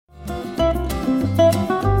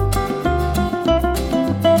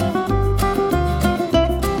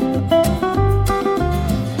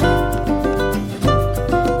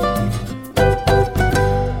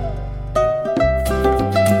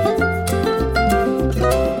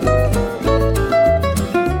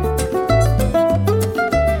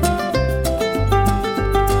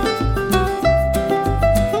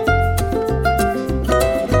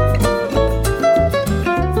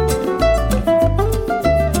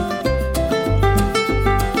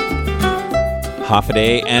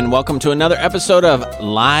Hoffaday, and welcome to another episode of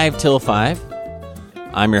Live Till 5.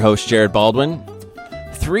 I'm your host, Jared Baldwin.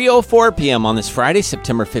 3:04 p.m. on this Friday,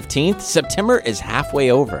 September 15th. September is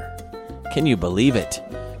halfway over. Can you believe it?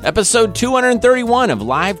 Episode 231 of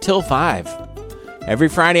Live Till 5. Every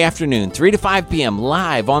Friday afternoon, 3 to 5 p.m.,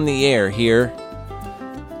 live on the air here.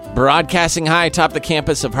 Broadcasting high atop the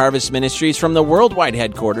campus of Harvest Ministries from the worldwide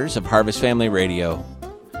headquarters of Harvest Family Radio.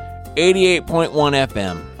 88.1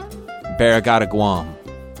 FM. Barrigada, Guam.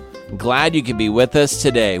 Glad you could be with us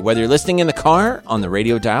today, whether you're listening in the car on the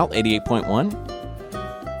radio dial, 88.1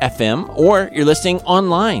 FM, or you're listening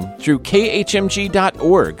online through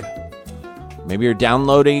khmg.org. Maybe you're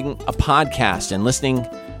downloading a podcast and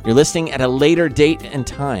you're listening at a later date and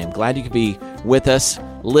time. Glad you could be with us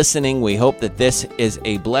listening. We hope that this is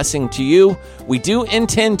a blessing to you. We do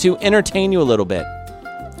intend to entertain you a little bit,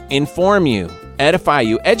 inform you, edify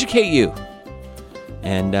you, educate you,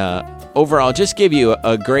 and overall, just give you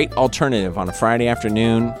a great alternative on a Friday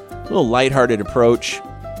afternoon, a little lighthearted approach.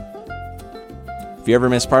 If you ever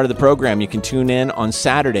miss part of the program, you can tune in on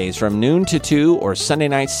Saturdays from noon to 2 or Sunday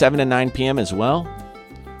nights 7 to 9 p.m. as well.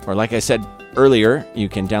 Or like I said earlier, you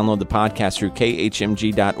can download the podcast through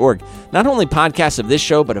khmg.org. Not only podcasts of this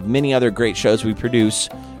show, but of many other great shows we produce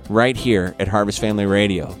right here at Harvest Family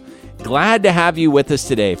Radio. Glad to have you with us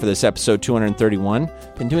today for this episode 231.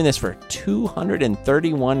 Been doing this for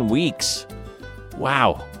 231 weeks.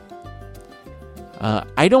 Wow.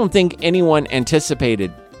 I don't think anyone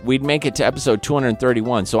anticipated we'd make it to episode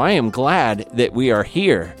 231, so I am glad that we are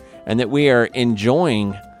here and that we are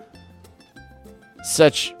enjoying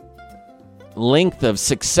such length of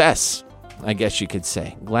success, I guess you could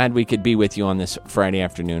say. Glad we could be with you on this Friday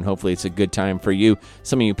afternoon. Hopefully it's a good time for you.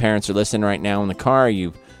 Some of you parents are listening right now in the car.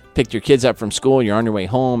 You've picked your kids up from school. You're on your way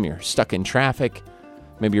home. You're stuck in traffic.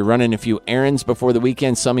 Maybe you're running a few errands before the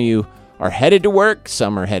weekend. Some of you are headed to work.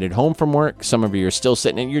 Some are headed home from work. Some of you are still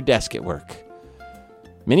sitting at your desk at work.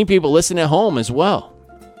 Many people listen at home as well.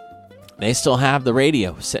 They still have the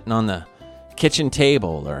radio sitting on the kitchen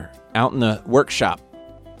table or out in the workshop,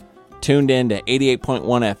 tuned in to 88.1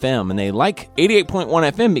 FM. And they like 88.1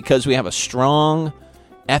 FM because we have a strong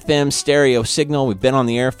FM stereo signal. We've been on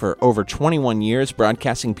the air for over 21 years,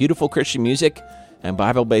 broadcasting beautiful Christian music and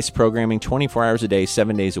Bible-based programming 24 hours a day,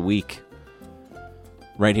 7 days a week,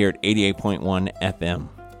 right here at 88.1 FM.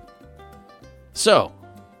 So,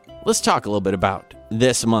 let's talk a little bit about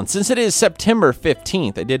this month. Since it is September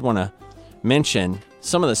 15th, I did want to mention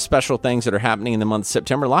some of the special things that are happening in the month of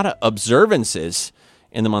September. A lot of observances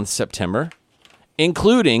in the month of September,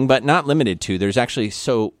 including, but not limited to, there's actually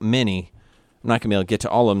so many, I'm not going to be able to get to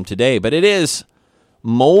all of them today, but it is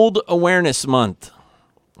Mold Awareness Month.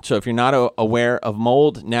 So if you're not aware of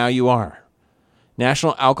mold, now you are.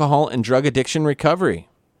 National Alcohol and Drug Addiction Recovery.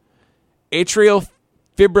 Atrial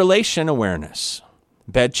Fibrillation Awareness.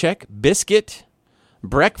 Bed Check. Biscuit.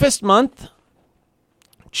 Breakfast Month.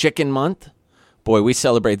 Chicken Month. Boy, we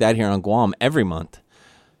celebrate that here on Guam every month.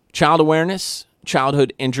 Child Awareness.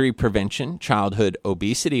 Childhood Injury Prevention. Childhood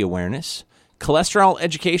Obesity Awareness. Cholesterol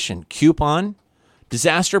Education, Coupon,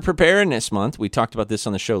 Disaster Preparedness Month. We talked about this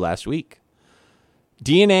on the show last week.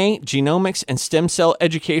 DNA, Genomics, and Stem Cell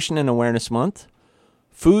Education and Awareness Month.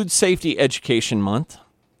 Food Safety Education Month.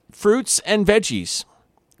 Fruits and Veggies,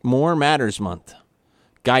 More Matters Month.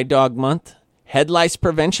 Guide Dog Month. Head Lice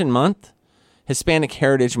Prevention Month. Hispanic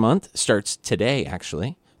Heritage Month starts today,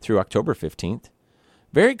 actually, through October 15th.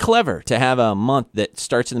 Very clever to have a month that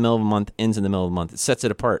starts in the middle of a month, ends in the middle of a month. It sets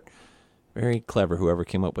it apart. Very clever, whoever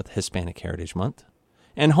came up with Hispanic Heritage Month.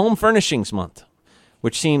 And Home Furnishings Month,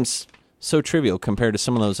 which seems so trivial compared to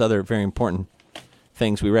some of those other very important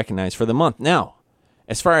things we recognize for the month. Now,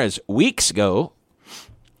 as far as weeks go,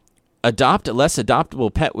 Adopt a Less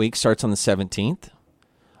Adoptable Pet Week starts on the 17th.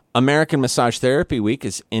 American Massage Therapy Week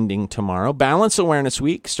is ending tomorrow. Balance Awareness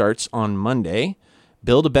Week starts on Monday.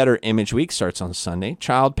 Build a Better Image Week starts on Sunday.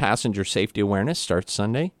 Child Passenger Safety Awareness starts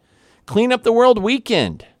Sunday. Clean Up the World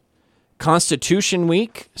Weekend. Constitution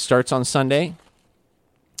Week starts on Sunday.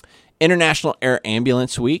 International Air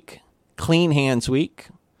Ambulance Week. Clean Hands Week.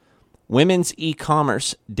 Women's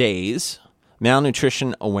E-Commerce Days.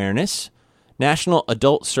 Malnutrition Awareness. National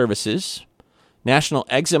Adult Services. National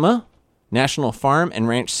Eczema. National Farm and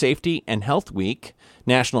Ranch Safety and Health Week.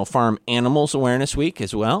 National Farm Animals Awareness Week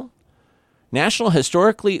as well. National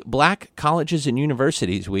Historically Black Colleges and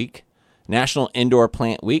Universities Week. National Indoor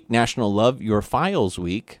Plant Week. National Love Your Files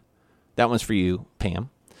Week. That one's for you, Pam.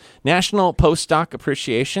 National Postdoc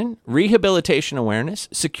Appreciation, Rehabilitation Awareness,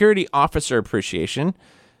 Security Officer Appreciation,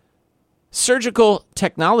 Surgical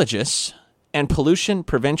Technologists, and Pollution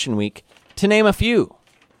Prevention Week, to name a few.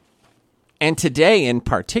 And today in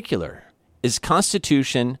particular is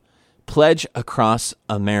Constitution Pledge Across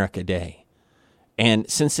America Day. And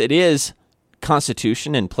since it is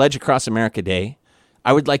Constitution and Pledge Across America Day,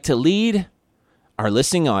 I would like to lead our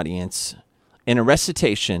listening audience in a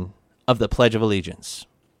recitation of the Pledge of Allegiance.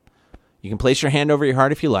 You can place your hand over your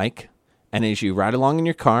heart if you like, and as you ride along in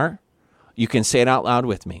your car, you can say it out loud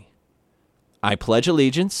with me. I pledge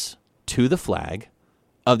allegiance to the flag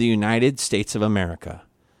of the United States of America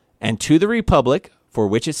and to the republic for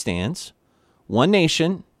which it stands, one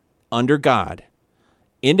nation, under God,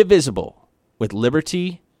 indivisible, with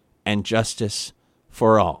liberty and justice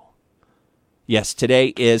for all. Yes,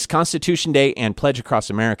 today is Constitution Day and Pledge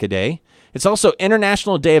Across America Day. It's also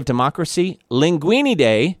International Day of Democracy, Linguini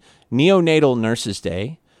Day, Neonatal Nurses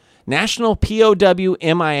Day, National POW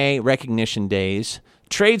MIA Recognition Days,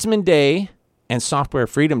 Tradesman Day, and Software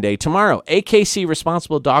Freedom Day. Tomorrow, AKC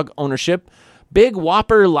Responsible Dog Ownership, Big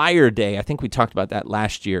Whopper Liar Day. I think we talked about that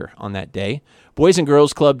last year on that day. Boys and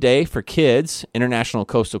Girls Club Day for kids, International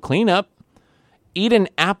Coastal Cleanup, Eat an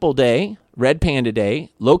Apple Day, Red Panda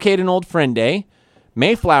Day, Locate an Old Friend Day,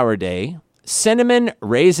 Mayflower Day, Cinnamon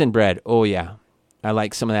Raisin Bread. Oh, yeah. I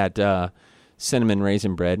like some of that cinnamon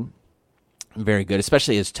raisin bread. Very good,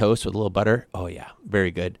 especially as toast with a little butter. Oh, yeah.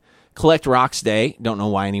 Very good. Collect Rocks Day. Don't know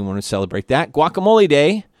why anyone would celebrate that. Guacamole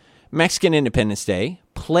Day, Mexican Independence Day,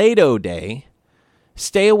 Play-Doh Day,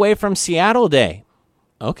 Stay Away from Seattle Day.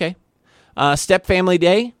 Okay. Step Family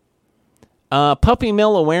Day, Puppy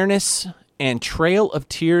Mill Awareness, and Trail of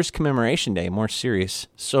Tears Commemoration Day. More serious,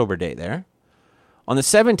 sober day there. On the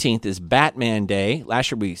 17th is Batman Day.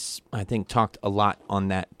 Last year we, I think, talked a lot on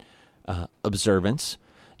that observance.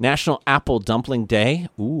 National Apple Dumpling Day.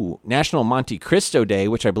 Ooh. National Monte Cristo Day,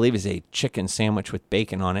 which I believe is a chicken sandwich with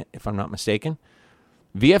bacon on it, if I'm not mistaken.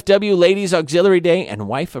 VFW Ladies Auxiliary Day and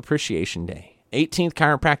Wife Appreciation Day. 18th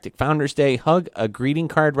Chiropractic Founders Day. Hug a Greeting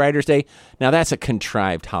Card Writers Day. Now that's a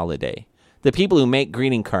contrived holiday. The people who make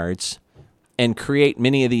greeting cards and create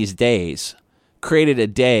many of these days created a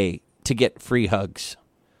day to get free hugs.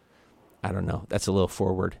 I don't know. That's a little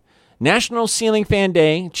forward. National Ceiling Fan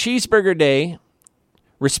Day, Cheeseburger Day,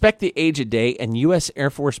 Respect the Aged Day, and U.S.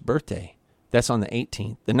 Air Force Birthday. That's on the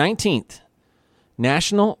 18th. The 19th,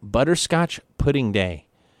 National Butterscotch Pudding Day.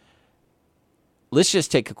 Let's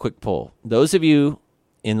just take a quick poll. Those of you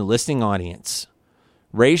in the listening audience,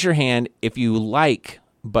 raise your hand if you like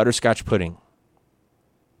butterscotch pudding.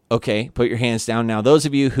 Okay, put your hands down. Now, those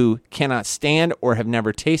of you who cannot stand or have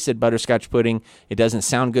never tasted butterscotch pudding, it doesn't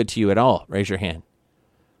sound good to you at all, raise your hand.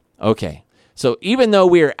 Okay, so even though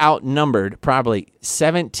we are outnumbered probably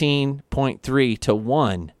 17.3 to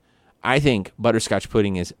 1, I think butterscotch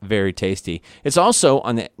pudding is very tasty. It's also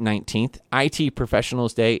on the 19th, IT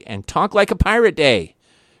Professionals Day and Talk Like a Pirate Day,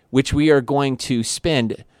 which we are going to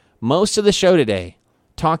spend most of the show today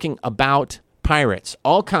talking about pirates,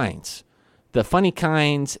 all kinds. The funny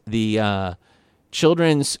kinds, the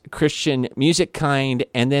children's Christian music kind,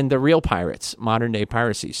 and then the real pirates, modern day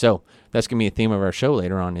piracy. So that's going to be a theme of our show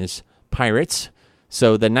later on is pirates.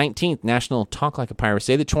 So the 19th, National Talk Like a Pirate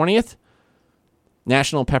Day. The 20th,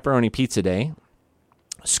 National Pepperoni Pizza Day,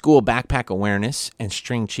 School Backpack Awareness and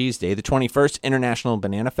String Cheese Day. The 21st, International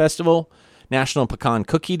Banana Festival, National Pecan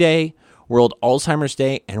Cookie Day, World Alzheimer's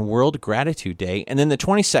Day, and World Gratitude Day. And then the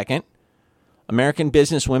 22nd, American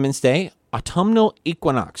Business Women's Day, Autumnal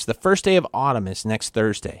Equinox. The first day of autumn is next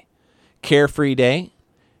Thursday. Carefree Day,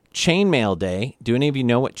 Chainmail Day. Do any of you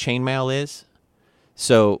know what chainmail is?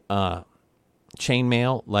 So,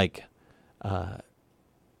 chainmail, like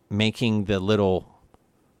making the little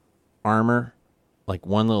armor, like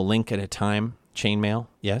one little link at a time. Chainmail,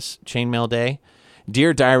 yes, Chainmail Day.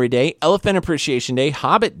 Dear Diary Day, Elephant Appreciation Day,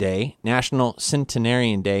 Hobbit Day, National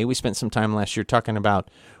Centenarian Day. We spent some time last year talking about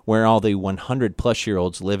where all the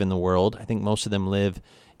 100-plus-year-olds live in the world. I think most of them live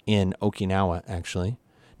in Okinawa, actually.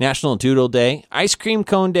 National Doodle Day, Ice Cream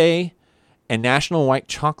Cone Day, and National White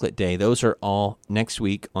Chocolate Day. Those are all next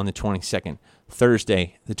week on the 22nd,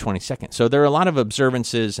 Thursday the 22nd. So there are a lot of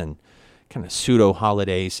observances and kind of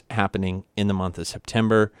pseudo-holidays happening in the month of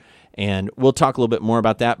September, and we'll talk a little bit more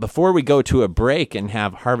about that. Before we go to a break and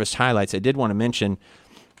have Harvest Highlights, I did want to mention,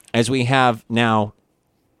 as we have now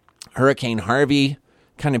Hurricane Harvey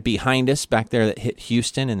kind of behind us back there that hit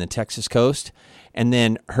Houston and the Texas coast, and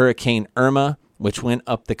then Hurricane Irma, which went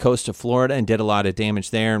up the coast of Florida and did a lot of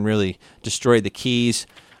damage there and really destroyed the Keys.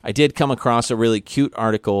 I did come across a really cute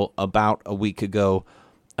article about a week ago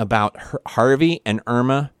about Harvey and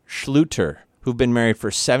Irma Schluter, who've been married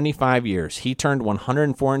for 75 years. He turned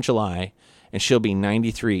 104 in July, and she'll be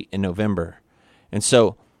 93 in November. And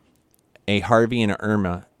so a Harvey and a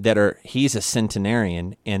Irma he's a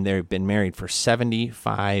centenarian, and they've been married for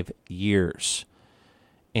 75 years.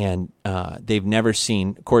 And they've never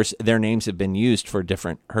seen, of course, their names have been used for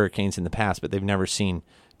different hurricanes in the past, but they've never seen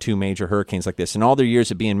two major hurricanes like this. In all their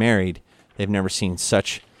years of being married, they've never seen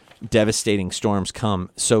such devastating storms come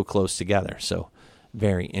so close together. So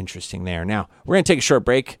very interesting there. Now, we're going to take a short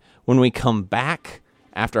break. When we come back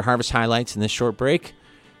after Harvest Highlights in this short break,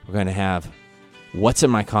 we're going to have What's in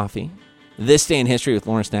My Coffee, This Day in History with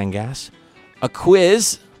Lawrence Nangas, a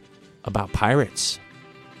quiz about pirates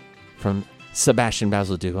from Sebastian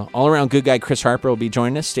Bazaldua. All-around good guy Chris Harper will be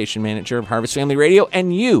joining us, station manager of Harvest Family Radio.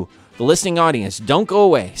 And you, the listening audience, don't go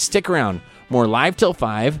away. Stick around. More Live Till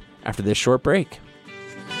 5 after this short break.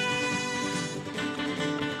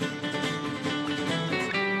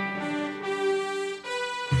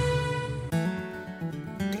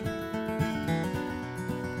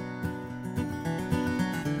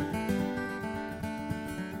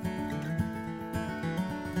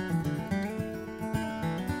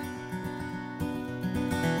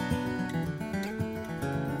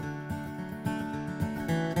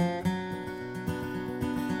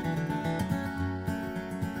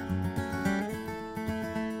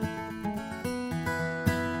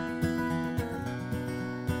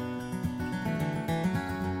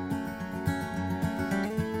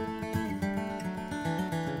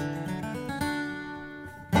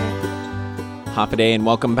 Hop-a-day and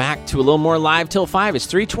welcome back to a little more Live Till 5. It's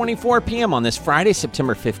 3:24 p.m. on this Friday,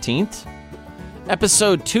 September 15th.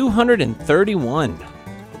 Episode 231.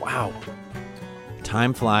 Wow.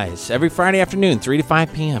 Time flies. Every Friday afternoon, 3 to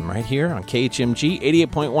 5 p.m. right here on KHMG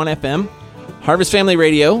 88.1 FM, Harvest Family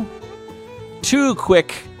Radio. Two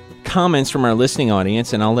quick comments from our listening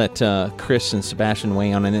audience, and I'll let Chris and Sebastian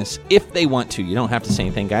weigh in on this if they want to. You don't have to say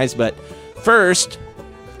anything, guys. But first,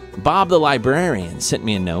 Bob the librarian sent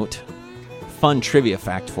me a note. Fun trivia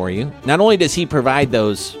fact for you. Not only does he provide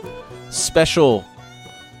those special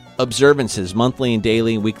observances, monthly and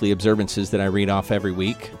daily, weekly observances that I read off every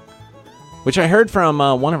week, which I heard from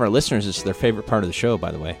one of our listeners is their favorite part of the show,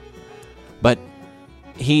 by the way. But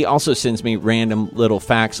he also sends me random little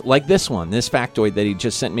facts like this one, this factoid that he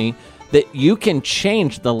just sent me, that you can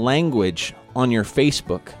change the language on your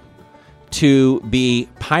Facebook to be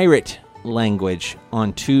pirate language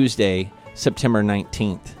on Tuesday, September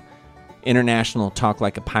 19th. International Talk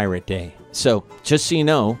Like a Pirate Day. So, just so you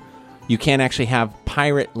know, you can actually have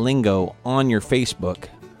pirate lingo on your Facebook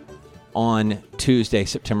on Tuesday,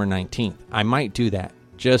 September 19th. I might do that,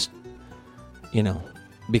 just,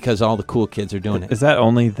 because all the cool kids are doing it. Is that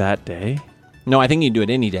only that day? No, I think you can do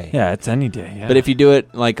it any day. Yeah, it's any day, yeah. But if you do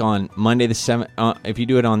it like on Monday the 7th, if you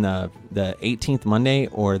do it on the 18th Monday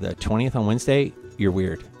or the 20th on Wednesday, you're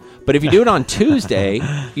weird. But if you do it on Tuesday,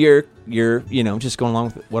 you're just going along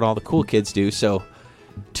with what all the cool kids do. So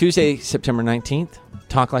Tuesday, September 19th,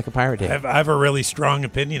 Talk Like a Pirate Day. I have a really strong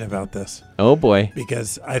opinion about this. Oh, boy.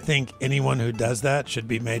 Because I think anyone who does that should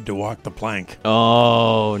be made to walk the plank.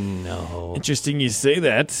 Oh, no. Interesting you say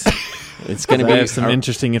that. It's going to be... I have some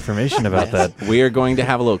interesting information about that. We are going to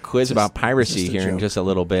have a little quiz about piracy here in just a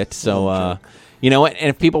little bit. So... you know what? And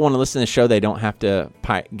if people want to listen to the show, they don't have to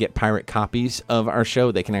get pirate copies of our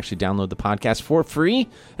show. They can actually download the podcast for free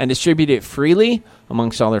and distribute it freely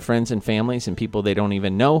amongst all their friends and families and people they don't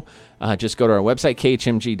even know. Just go to our website,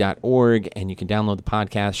 khmg.org, and you can download the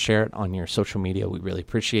podcast, share it on your social media. We really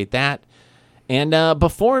appreciate that. And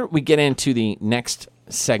before we get into the next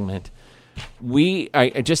segment,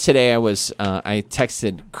 just today I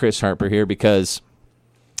texted Chris Harper here because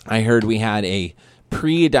I heard we had a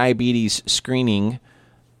pre-diabetes screening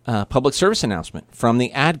public service announcement from the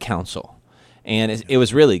Ad Council. And it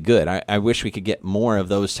was really good. I wish we could get more of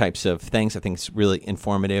those types of things. I think it's really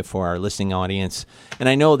informative for our listening audience. And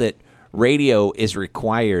I know that radio is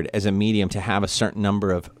required as a medium to have a certain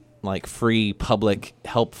number of free, public,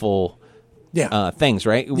 helpful things,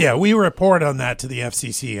 right? Yeah, we report on that to the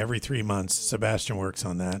FCC every 3 months. Sebastian works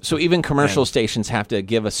on that. So even commercial stations have to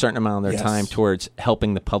give a certain amount of their time towards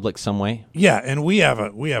helping the public some way? Yeah, and we have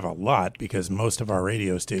a lot because most of our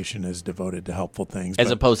radio station is devoted to helpful things.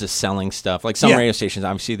 As opposed to selling stuff. Like some radio stations,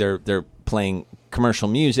 obviously they're playing commercial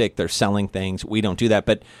music, they're selling things. We don't do that,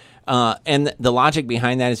 but... and the logic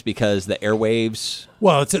behind that is because the airwaves...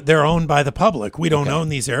 Well, they're owned by the public. We don't own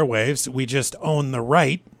these airwaves. We just own the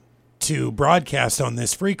right to broadcast on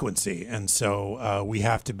this frequency. And so we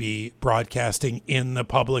have to be broadcasting in the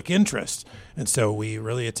public interest. And so we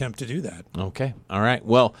really attempt to do that. Okay. All right.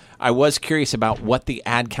 Well, I was curious about what the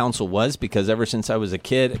Ad Council was because ever since I was a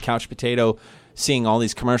kid, a couch potato, seeing all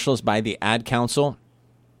these commercials by the Ad Council,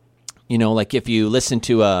 like if you listen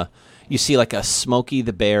to you see like a Smokey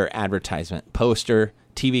the Bear advertisement, poster,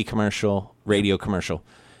 TV commercial, radio commercial.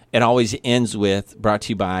 It always ends with brought to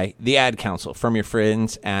you by the Ad Council, from your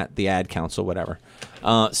friends at the Ad Council, whatever.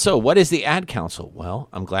 So what is the Ad Council? Well,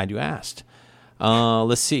 I'm glad you asked.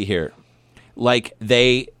 Let's see here. Like,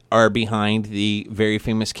 they are behind the very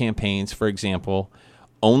famous campaigns, for example,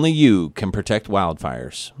 only you can protect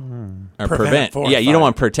wildfires. Or prevent. forest Yeah, you don't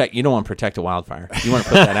want to protect a wildfire. You want to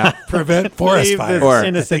put that out. Prevent forest Leave fire. this Or-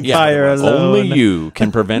 innocent yeah, fire alone. Only you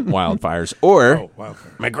can prevent wildfires. Or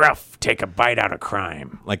wildfire. McGruff, take a bite out of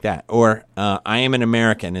crime, like that. Or I Am an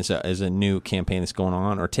American is a new campaign that's going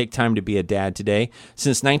on. Or Take Time to Be a Dad Today.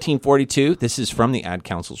 Since 1942, this is from the Ad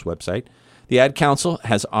Council's website. The Ad Council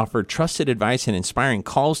has offered trusted advice and inspiring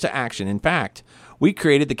calls to action. In fact, we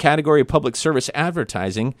created the category of public service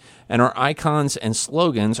advertising, and our icons and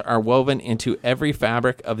slogans are woven into every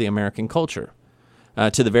fabric of the American culture.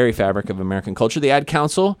 To the very fabric of American culture. The Ad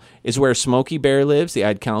Council is where Smokey Bear lives. The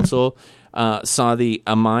Ad Council saw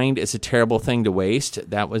a mind is a terrible thing to waste.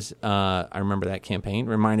 That was, I remember that campaign,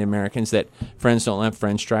 reminding Americans that friends don't let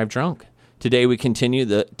friends drive drunk. Today, we continue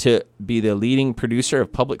to be the leading producer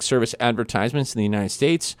of public service advertisements in the United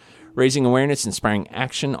States, raising awareness, inspiring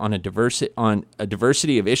action on a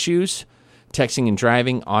diversity of issues, texting and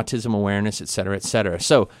driving, autism awareness, et cetera, et cetera.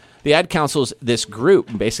 So the Ad Council is this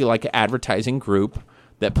group, basically like an advertising group,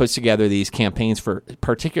 that puts together these campaigns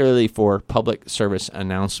particularly for public service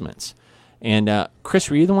announcements. And Chris,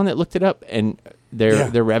 were you the one that looked it up and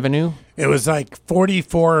their revenue? It was like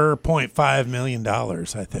 $44.5 million,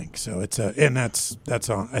 I think. So it's and that's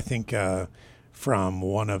on, I think, from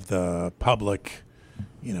one of the public,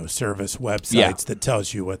 service websites that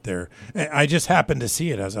tells you what they're. I just happened to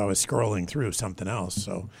see it as I was scrolling through something else.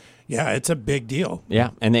 So yeah, it's a big deal.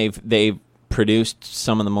 Yeah, and they've produced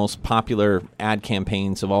some of the most popular ad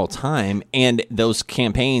campaigns of all time, and those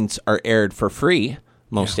campaigns are aired for free.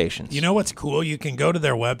 Most stations. You know what's cool? You can go to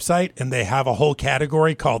their website and they have a whole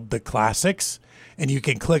category called the classics, and you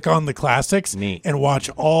can click on the classics and watch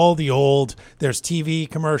all the old. There's TV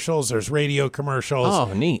commercials, there's radio commercials.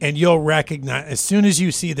 Oh, neat! And you'll recognize as soon as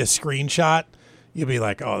you see the screenshot, you'll be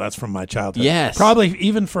like, "Oh, that's from my childhood." Yes, probably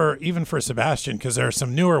even for Sebastian, because there are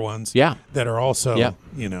some newer ones. That are also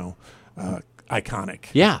iconic.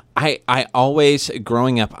 Yeah. I always,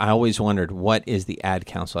 growing up, I always wondered, what is the Ad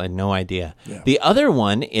Council? I had no idea. Yeah. The other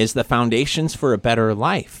one is the Foundations for a Better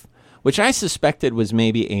Life, which I suspected was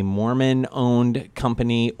maybe a Mormon-owned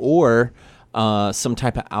company or some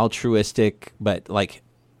type of altruistic, but like,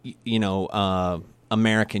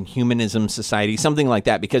 American Humanism Society, something like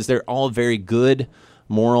that, because they're all very good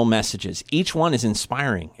moral messages. Each one is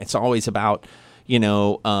inspiring. It's always about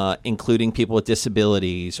including people with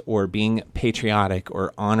disabilities or being patriotic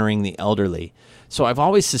or honoring the elderly. So I've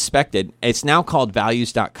always suspected, it's now called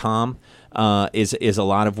values.com, is a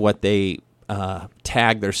lot of what they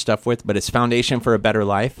tag their stuff with, but it's Foundation for a Better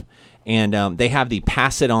Life. And they have the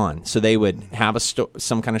pass it on. So they would have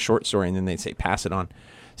some kind of short story and then they'd say pass it on.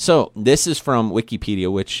 So this is from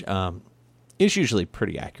Wikipedia, which is usually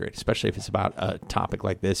pretty accurate, especially if it's about a topic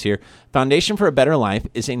like this here. Foundation for a Better Life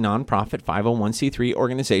is a nonprofit 501c3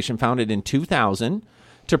 organization founded in 2000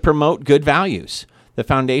 to promote good values. The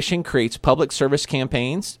foundation creates public service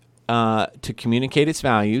campaigns to communicate its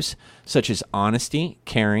values, such as honesty,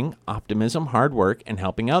 caring, optimism, hard work, and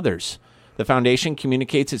helping others. The foundation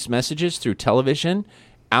communicates its messages through television,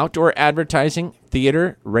 outdoor advertising,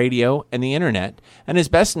 theater, radio, and the internet, and is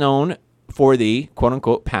best known for the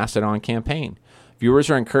quote-unquote pass it on campaign. Viewers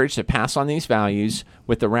are encouraged to pass on these values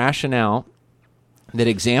with the rationale that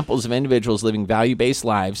examples of individuals living value-based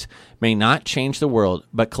lives may not change the world,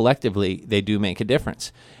 but collectively they do make a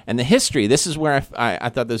difference. And the history, this is where I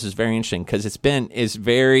thought this was very interesting because is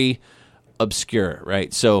very obscure,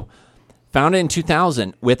 right? So founded in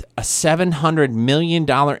 2000 with a $700 million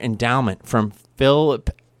endowment from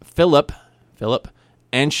Philip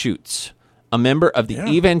Anschutz, a member of the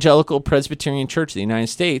Evangelical Presbyterian Church of the United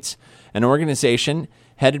States, an organization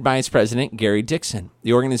headed by its president, Gary Dixon.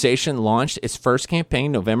 The organization launched its first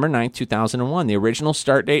campaign November 9, 2001. The original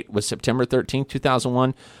start date was September 13,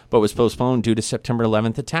 2001, but was postponed due to September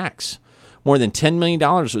 11th attacks. More than $10 million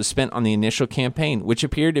was spent on the initial campaign, which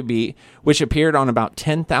appeared on about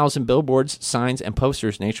 10,000 billboards, signs, and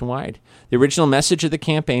posters nationwide. The original message of the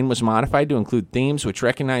campaign was modified to include themes which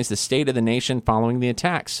recognize the state of the nation following the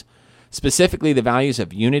attacks. Specifically, the values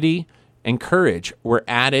of unity and courage were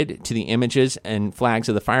added to the images and flags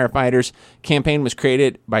of the firefighters. Campaign was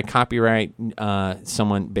created by copyright.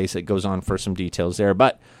 Someone basically goes on for some details there.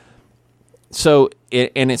 But So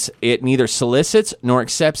it neither solicits nor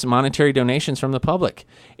accepts monetary donations from the public.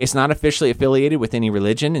 It's not officially affiliated with any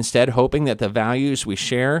religion, instead hoping that the values we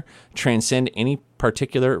share transcend any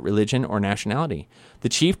particular religion or nationality. The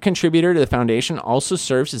chief contributor to the foundation also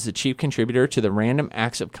serves as the chief contributor to the Random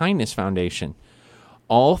Acts of Kindness Foundation.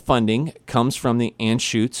 All funding comes from the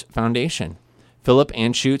Anschutz Foundation. Philip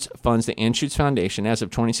Anschutz funds the Anschutz Foundation. As of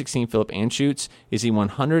 2016, Philip Anschutz is the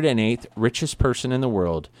 108th richest person in the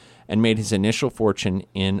world and made his initial fortune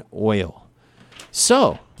in oil.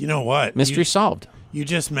 So, you know what? Mystery solved. You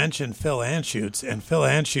just mentioned Phil Anschutz, and Phil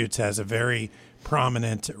Anschutz has a very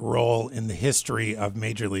prominent role in the history of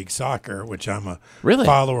Major League Soccer, which I'm a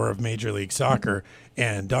follower of Major League Soccer.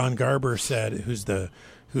 And Don Garber said, who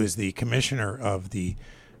is the commissioner of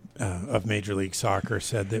Major League Soccer,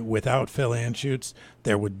 said that without Phil Anschutz,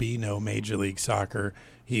 there would be no Major League Soccer.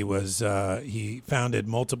 He founded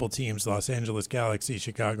multiple teams: Los Angeles Galaxy,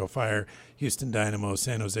 Chicago Fire, Houston Dynamo,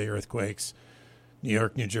 San Jose Earthquakes, New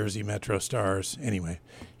York, New Jersey Metro Stars. Anyway,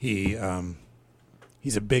 he's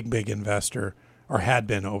a big investor, or had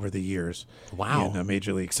been over the years. Wow. In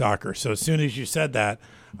Major League Soccer. So as soon as you said that,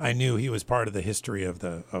 I knew he was part of the history of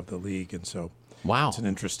the league, and so wow, it's an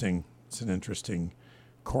interesting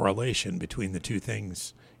correlation between the two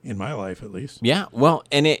things in my life, at least. Yeah, well,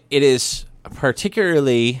 and it is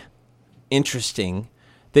particularly interesting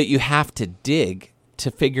that you have to dig to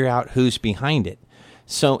figure out who's behind it.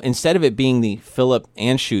 So instead of it being the Philip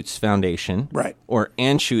Anschutz Foundation, right, or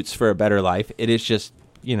Anschutz for a Better Life, it is just,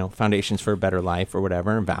 Foundations for a Better Life or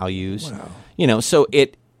whatever, values. Wow. So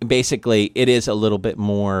it basically, it is a little bit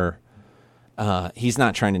more, he's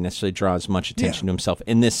not trying to necessarily draw as much attention to himself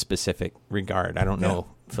in this specific regard. I don't know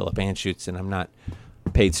Philip Anschutz, and I'm not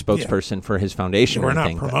paid spokesperson for his foundation. We're or not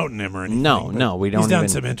anything, promoting him or anything. No, we don't. He's done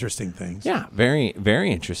some interesting things. Yeah, very,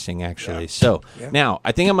 very interesting, actually. Yeah. So now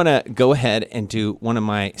I think I'm going to go ahead and do one of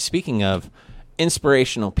my, speaking of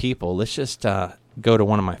inspirational people, let's just go to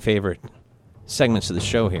one of my favorite segments of the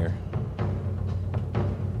show here.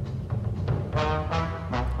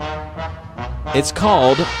 It's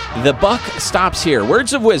called The Buck Stops Here.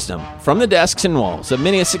 Words of wisdom from the desks and walls of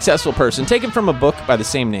many a successful person, taken from a book by the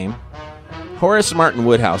same name. Horace Martin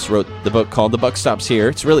Woodhouse wrote the book called The Buck Stops Here.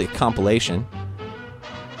 It's really a compilation.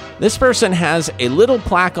 This person has a little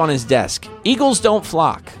plaque on his desk. Eagles don't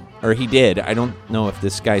flock. Or he did. I don't know if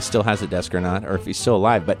this guy still has a desk or not, or if he's still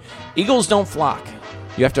alive, but eagles don't flock.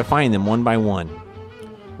 You have to find them one by one.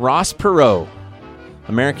 Ross Perot,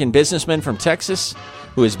 American businessman from Texas,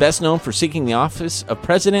 who is best known for seeking the office of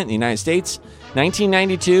President in the United States,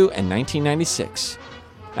 1992 and 1996.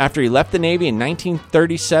 After he left the Navy in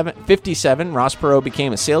 1957, Ross Perot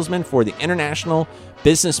became a salesman for the International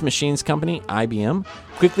Business Machines Company, IBM,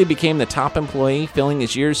 quickly became the top employee, filling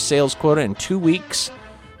his year's sales quota in 2 weeks,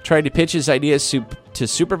 tried to pitch his ideas to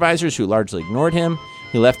supervisors who largely ignored him.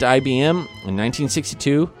 He left IBM in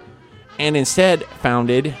 1962 and instead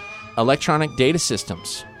founded Electronic Data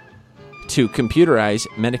Systems to computerize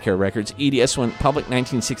Medicare records. EDS went public in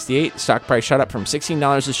 1968. Stock price shot up from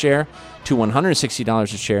 $16 a share to $160 a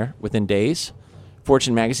share within days.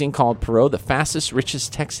 Fortune magazine called Perot the fastest,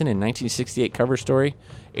 richest Texan in 1968 cover story.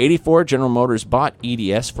 84, General Motors bought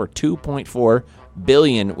EDS for $2.4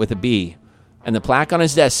 billion with a B. And the plaque on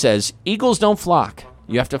his desk says, Eagles don't flock.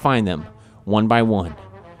 You have to find them one by one.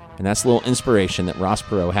 And that's a little inspiration that Ross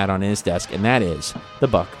Perot had on his desk, and that is, the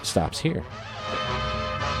buck stops here.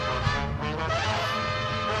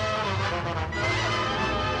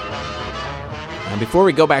 Now, before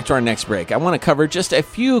we go back to our next break, I want to cover just a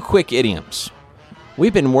few quick idioms.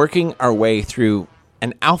 We've been working our way through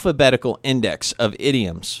an alphabetical index of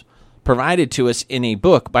idioms provided to us in a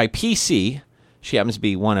book by PC. She happens to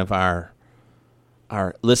be one of our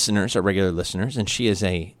listeners, our regular listeners, and she is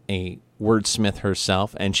a wordsmith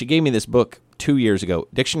herself. And she gave me this book 2 years ago,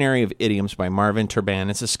 Dictionary of Idioms by Marvin Turban.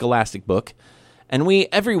 It's a scholastic book. And we,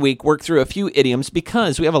 every week, work through a few idioms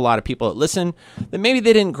because we have a lot of people that listen that maybe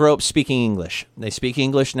they didn't grow up speaking English. They speak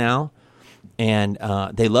English now, and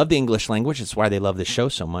they love the English language. That's why they love this show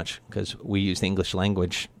so much, because we use the English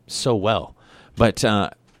language so well. But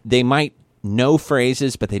they might know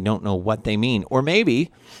phrases, but they don't know what they mean. Or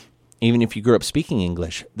maybe, even if you grew up speaking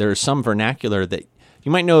English, there's some vernacular that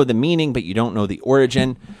you might know the meaning, but you don't know the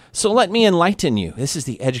origin. So let me enlighten you. This is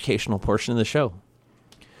the educational portion of the show.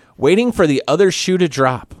 Waiting for the other shoe to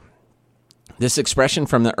drop. This expression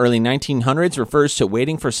from the early 1900s refers to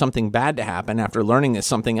waiting for something bad to happen after learning that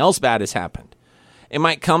something else bad has happened. It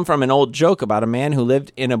might come from an old joke about a man who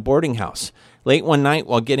lived in a boarding house. Late one night,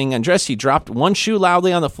 while getting undressed, he dropped one shoe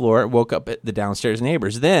loudly on the floor, woke up the downstairs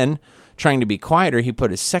neighbors. Then, trying to be quieter, he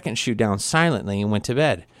put his second shoe down silently and went to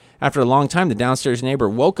bed. After a long time, the downstairs neighbor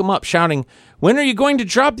woke him up, shouting, "When are you going to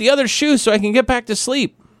drop the other shoe so I can get back to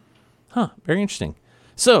sleep?" Huh, very interesting.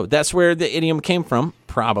 So that's where the idiom came from,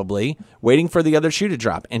 probably, waiting for the other shoe to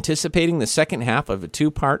drop, anticipating the second half of a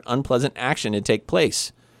two-part unpleasant action to take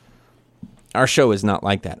place. Our show is not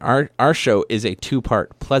like that. Our show is a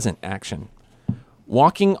two-part pleasant action.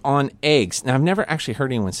 Walking on eggs. Now, I've never actually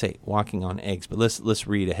heard anyone say walking on eggs, but let's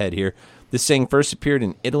read ahead here. This saying first appeared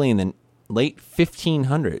in Italy in the late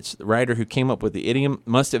 1500s. The writer who came up with the idiom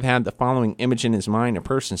must have had the following image in his mind: a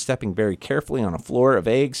person stepping very carefully on a floor of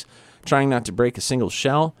eggs, trying not to break a single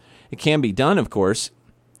shell. It can be done, of course.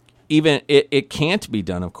 It can't be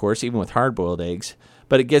done, of course, even with hard-boiled eggs,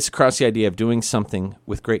 but it gets across the idea of doing something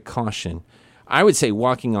with great caution. I would say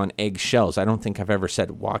walking on eggshells. I don't think I've ever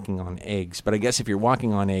said walking on eggs, but I guess if you're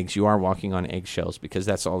walking on eggs, you are walking on eggshells, because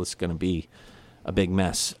that's all it's going to be, a big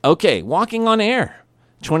mess. Okay, walking on air.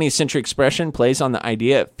 20th century expression plays on the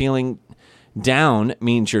idea of feeling down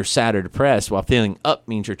means you're sad or depressed, while feeling up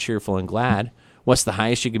means you're cheerful and glad. What's the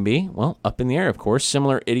highest you can be? Well, up in the air, of course.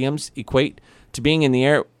 Similar idioms equate to being in the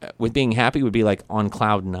air with being happy would be like on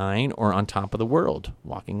cloud 9 or on top of the world,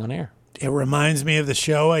 walking on air. It reminds me of the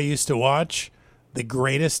show I used to watch, The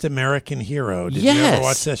Greatest American Hero. Did you ever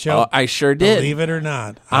watch that show? Oh, I sure did. Believe it or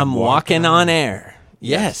not. I'm walking on air.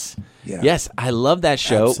 Yes. Yeah. Yes, I love that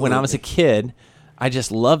show. Absolutely. When I was a kid, I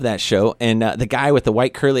just loved that show. And the guy with the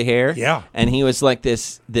white curly hair. Yeah. And he was like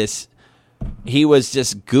this he was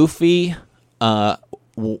just goofy,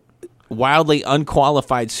 wildly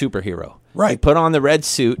unqualified superhero. Right. He put on the red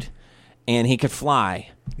suit, and he could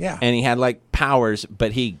fly. Yeah. And he had like powers,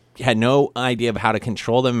 but he had no idea of how to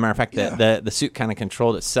control them. Matter of fact, the suit kind of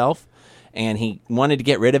controlled itself, and he wanted to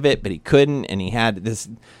get rid of it, but he couldn't. And he had this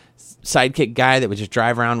sidekick guy that would just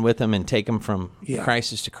drive around with him and take him from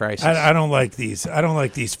crisis to crisis. I don't like these. I don't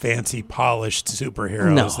like these fancy, polished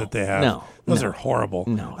superheroes that they have. No, those are horrible.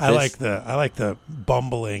 No, I like the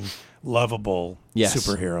bumbling, lovable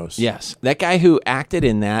superheroes. Yes, that guy who acted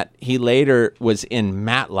in that, he later was in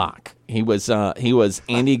Matlock. He was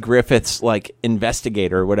Andy Griffith's like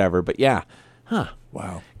investigator or whatever. But yeah,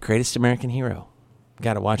 Wow. Greatest American Hero.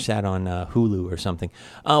 Got to watch that on Hulu or something.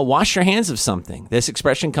 Wash your hands of something. This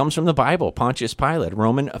expression comes from the Bible. Pontius Pilate, a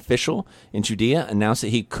Roman official in Judea, announced that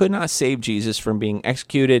he could not save Jesus from being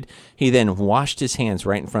executed. He then washed his hands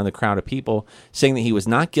right in front of the crowd of people, saying that he was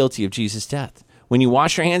not guilty of Jesus' death. When you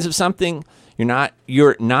wash your hands of something,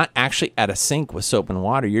 you're not actually at a sink with soap and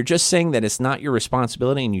water. You're just saying that it's not your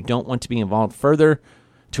responsibility and you don't want to be involved further.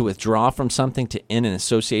 To withdraw from something, to end an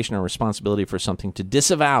association or responsibility for something, to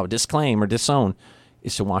disavow, disclaim, or disown,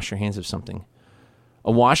 is to wash your hands of something.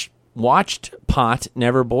 A watched pot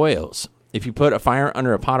never boils. If you put a fire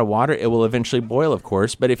under a pot of water, it will eventually boil, of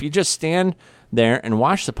course. But if you just stand there and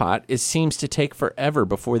watch the pot, it seems to take forever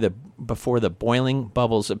before the boiling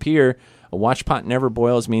bubbles appear. A watched pot never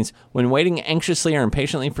boils means when waiting anxiously or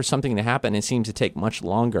impatiently for something to happen, it seems to take much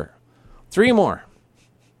longer. 3 more.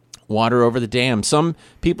 Water over the dam. Some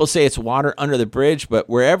people say it's water under the bridge, but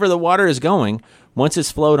wherever the water is going, once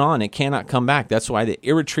it's flowed on, it cannot come back. That's why the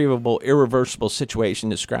irretrievable, irreversible situation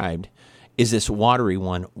described is this watery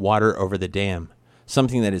one, water over the dam,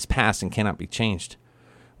 something that is past and cannot be changed.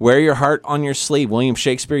 Wear your heart on your sleeve. William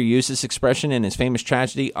Shakespeare used this expression in his famous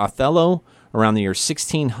tragedy Othello around the year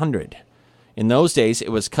 1600. In those days,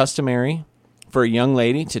 it was customary for a young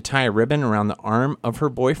lady to tie a ribbon around the arm of her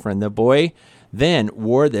boyfriend. The boy then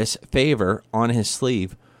wore this favor on his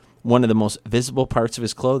sleeve, one of the most visible parts of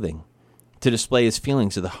his clothing, to display his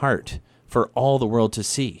feelings of the heart for all the world to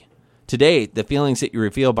see. Today, the feelings that you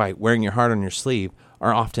reveal by wearing your heart on your sleeve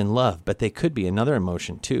are often love, but they could be another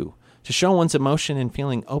emotion too. To show one's emotion and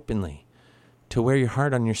feeling openly, to wear your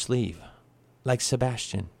heart on your sleeve, like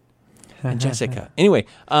Sebastian and Jessica. Anyway,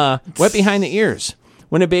 wet behind the ears.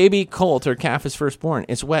 When a baby colt or calf is first born,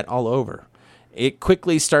 it's wet all over. It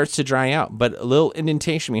quickly starts to dry out, but a little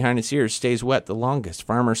indentation behind its ears stays wet the longest.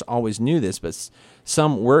 Farmers always knew this, but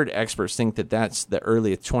some word experts think that that's the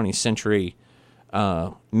early 20th century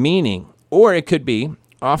meaning. Or it could be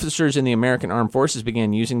officers in the American Armed Forces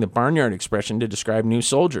began using the barnyard expression to describe new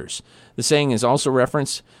soldiers. The saying is also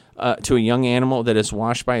reference to a young animal that is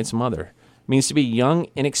washed by its mother. It means to be young,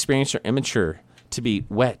 inexperienced, or immature, to be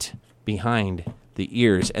wet behind the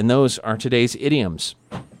ears. And those are today's idioms.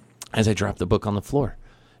 As I drop the book on the floor.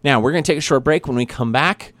 Now, we're going to take a short break. When we come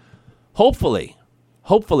back, hopefully,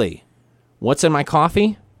 what's in my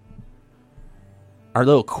coffee? Our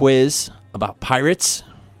little quiz about pirates.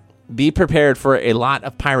 Be prepared for a lot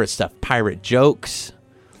of pirate stuff. Pirate jokes,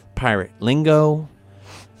 pirate lingo,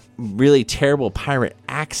 really terrible pirate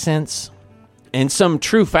accents, and some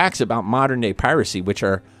true facts about modern-day piracy, which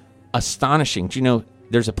are astonishing. Do you know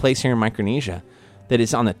there's a place here in Micronesia that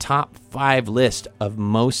is on the top 5 list of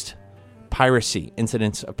most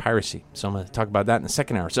incidents of piracy? So I'm going to talk about that in the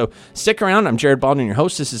second hour. So stick around. I'm Jared Baldwin, your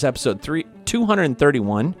host. This is episode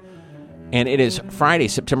 231, and it is Friday,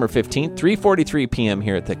 September 15th, 3:43 p.m.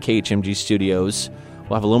 here at the KHMG studios.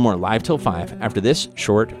 We'll have a little more live till 5 after this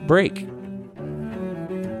short break.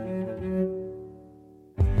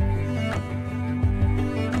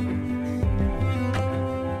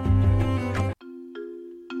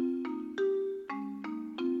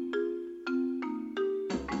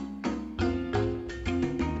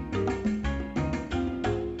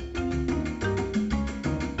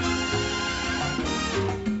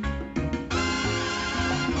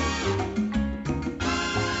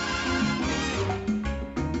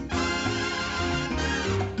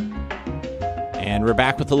 And we're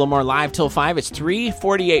back with a little more live till 5. It's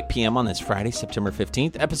 3:48 p.m. on this Friday, September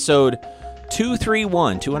 15th, episode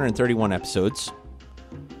 231 episodes.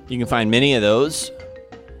 You can find many of those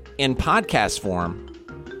in podcast form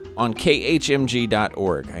on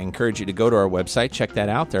khmg.org. I encourage you to go to our website, check that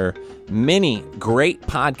out. There are many great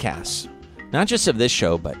podcasts, not just of this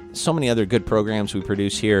show, but so many other good programs we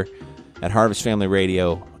produce here at Harvest Family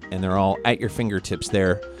Radio, and they're all at your fingertips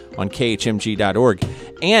there on khmg.org.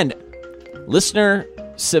 And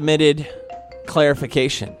listener-submitted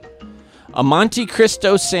clarification. A Monte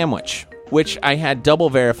Cristo sandwich, which I had double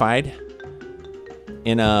verified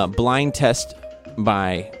in a blind test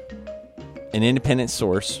by an independent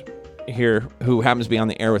source here who happens to be on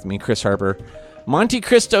the air with me, Chris Harper. Monte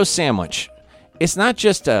Cristo sandwich. It's not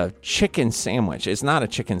just a chicken sandwich. It's not a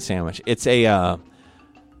chicken sandwich. It's like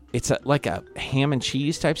a ham and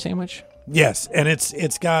cheese type sandwich. Yes, and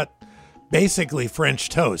it's got basically French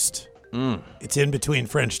toast. It's in between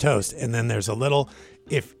French toast, and then there's a little,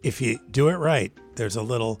 if you do it right, there's a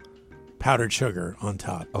little powdered sugar on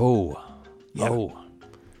top.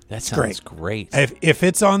 That sounds great. If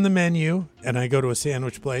it's on the menu and I go to a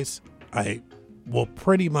sandwich place, I will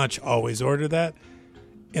pretty much always order that,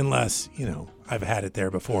 unless, I've had it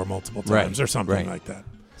there before multiple times or something like that.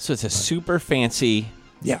 So it's a super fancy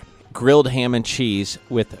grilled ham and cheese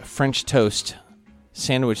with French toast,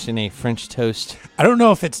 sandwiched in a French toast. I don't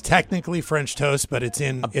know if it's technically French toast, but it's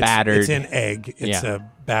in battered. It's in egg. It's a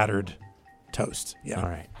battered toast. Yeah. All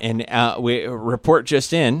right. And we report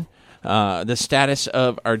just in the status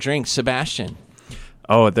of our drink, Sebastian.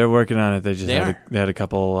 Oh, they're working on it. They had a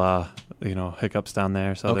couple hiccups down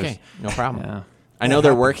there. So okay, no problem. Yeah. I know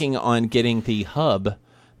they're working on getting the hub,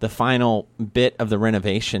 the final bit of the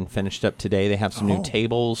renovation, finished up today. They have some new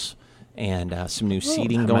tables and some new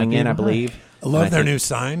seating going in, I believe. I love their new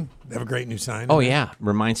sign. They have a great new sign. Oh, yeah.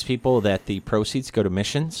 Reminds people that the proceeds go to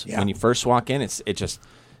missions. Yeah. When you first walk in, it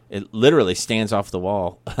literally stands off the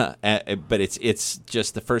wall. But it's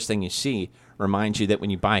just the first thing you see reminds you that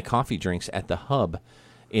when you buy coffee drinks at the hub,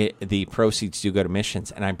 the proceeds do go to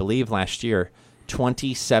missions. And I believe last year,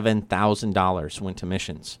 $27,000 went to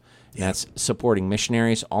missions. Yeah. That's supporting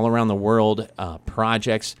missionaries all around the world,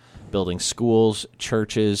 projects, building schools,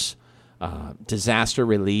 churches, disaster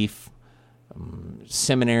relief,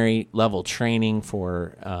 seminary level training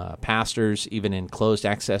for pastors, even in closed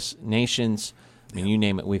access nations. I mean, you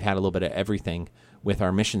name it, we've had a little bit of everything with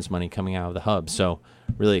our missions money coming out of the hub. So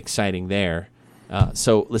really exciting there.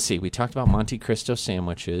 So let's see. We talked about Monte Cristo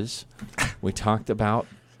sandwiches. We talked about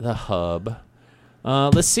the hub.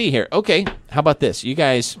 Let's see here. Okay, how about this? You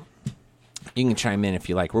guys, you can chime in if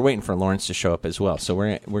you like. We're waiting for Lawrence to show up as well. So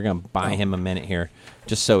we're going to buy him a minute here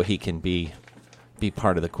just so he can be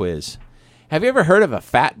part of the quiz. Have you ever heard of a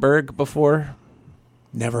fatberg before?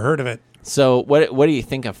 Never heard of it. So what do you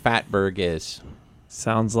think a fatberg is?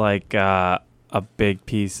 Sounds like a big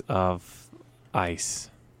piece of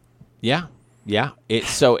ice. Yeah.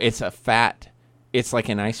 It's a fat. It's like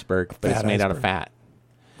an iceberg, but it's made out of fat.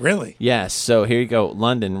 Really? Yes. So here you go.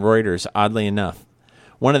 London, Reuters, oddly enough.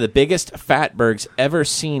 One of the biggest fatbergs ever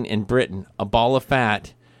seen in Britain, a ball of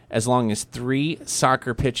fat as long as 3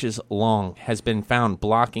 soccer pitches long, has been found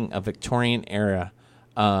blocking a Victorian-era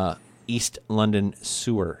East London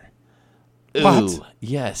sewer. Ooh, what?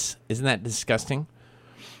 Yes. Isn't that disgusting?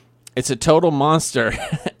 It's a total monster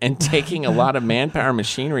and taking a lot of manpower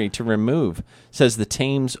machinery to remove, says the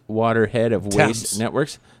Thames Water Head of Waste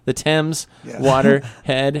Networks. The Thames Water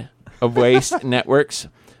Head of Waste Networks,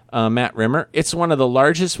 Matt Rimmer. It's one of the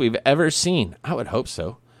largest we've ever seen. I would hope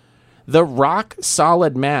so. The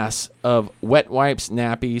rock-solid mass of wet wipes,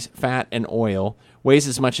 nappies, fat, and oil weighs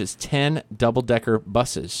as much as 10 double-decker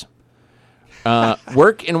buses.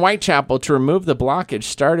 Work in Whitechapel to remove the blockage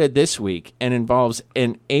started this week and involves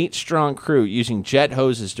an 8-strong crew using jet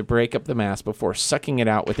hoses to break up the mass before sucking it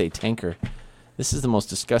out with a tanker. This is the most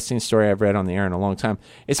disgusting story I've read on the air in a long time.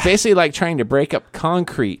 It's basically like trying to break up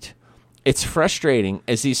concrete. It's frustrating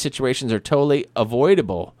as these situations are totally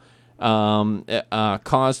avoidable,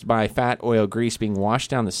 caused by fat, oil, grease being washed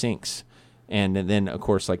down the sinks. And then, of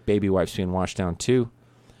course, like baby wipes being washed down, too.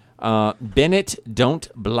 Bennett, don't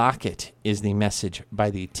block it, is the message by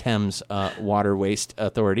the Thames Water Waste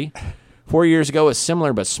Authority. 4 years ago, a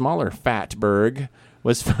similar but smaller fatberg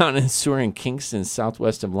was found in a sewer in Kingston,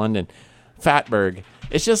 southwest of London. Fatberg.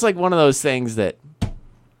 It's just like one of those things that,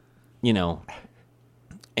 you know,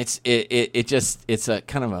 it's a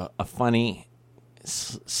kind of a funny,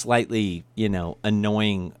 slightly, you know,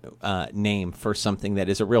 annoying name for something that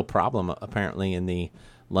is a real problem apparently in the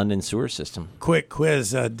London sewer system. Quick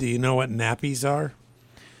quiz. Do you know what nappies are?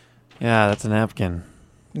 Yeah, that's a napkin.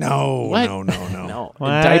 No. No. What?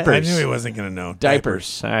 Diapers. I knew he wasn't going to know. Diapers.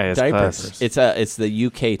 Sorry, it's Diapers. close. It's the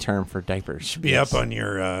UK term for diapers. Should be up on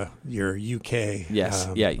your UK. Yes.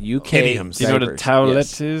 UK idioms. Do you know what a diapers.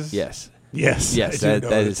 towelette is? Yes. Yes. Yes, I do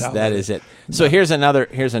know what a that towel is it. So here's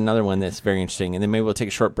another one that's very interesting, and then maybe we'll take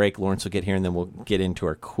a short break. Lawrence will get here, and then we'll get into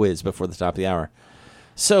our quiz before the top of the hour.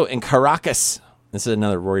 So in Caracas, this is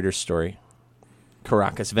another Reuters story.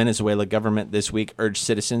 Caracas, Venezuela government this week urged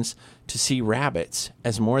citizens to see rabbits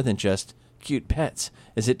as more than just cute pets,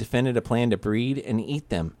 as it defended a plan to breed and eat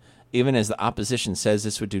them, even as the opposition says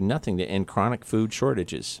this would do nothing to end chronic food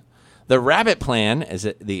shortages. The rabbit plan is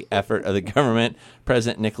the effort of the government,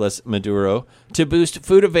 President Nicolas Maduro, to boost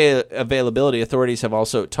food availability. Authorities have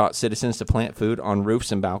also taught citizens to plant food on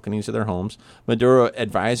roofs and balconies of their homes. Maduro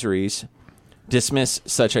advisories dismiss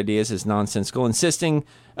such ideas as nonsensical,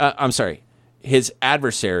 his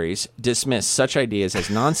adversaries dismiss such ideas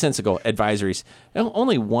as nonsensical advisories.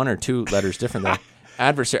 Only one or two letters different there.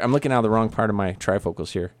 Adversary. I'm looking out of the wrong part of my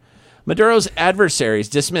trifocals here. Maduro's adversaries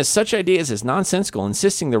dismiss such ideas as nonsensical,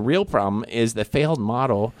 insisting the real problem is the failed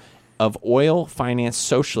model of oil-financed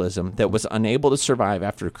socialism that was unable to survive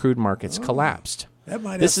after crude markets collapsed.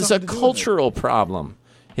 This is a cultural problem,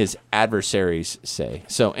 his adversaries say.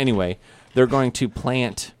 So anyway, they're going to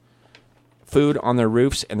plant food on their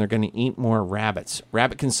roofs, and they're going to eat more rabbits.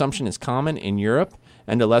 Rabbit consumption is common in Europe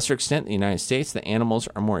and to a lesser extent in the United States. The animals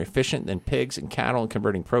are more efficient than pigs and cattle in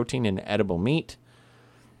converting protein into edible meat.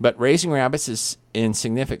 But raising rabbits in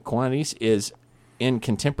significant quantities in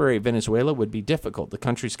contemporary Venezuela would be difficult. The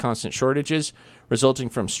country's constant shortages resulting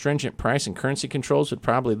from stringent price and currency controls would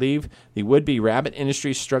probably leave the would-be rabbit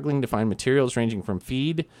industry struggling to find materials ranging from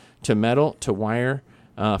feed to metal to wire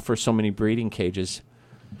for so many breeding cages.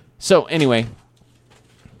 So anyway,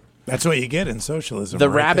 that's what you get in socialism. The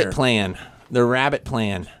right rabbit there. plan. The rabbit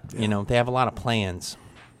plan. Yeah. You know, they have a lot of plans.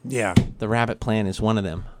 Yeah. The rabbit plan is one of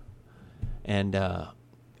them. And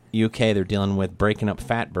UK, they're dealing with breaking up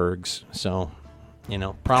fatbergs. So, you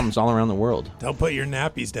know, problems all around the world. Don't put your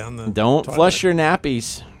nappies down the Don't toilet. flush your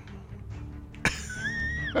nappies.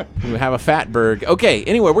 You have a fatberg. Okay,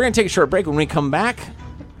 anyway, we're going to take a short break. When we come back,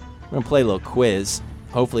 we're going to play a little quiz.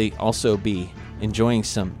 Hopefully also be enjoying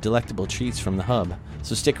some delectable treats from the hub.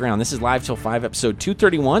 So stick around. This is Live Till 5, episode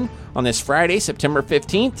 231 on this Friday, September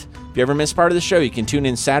 15th. If you ever miss part of the show, you can tune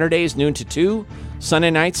in Saturdays, noon to 2, Sunday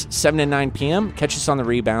nights, 7 and 9 p.m. Catch us on the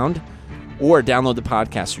rebound or download the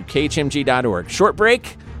podcast through khmg.org. Short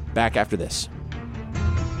break. Back after this.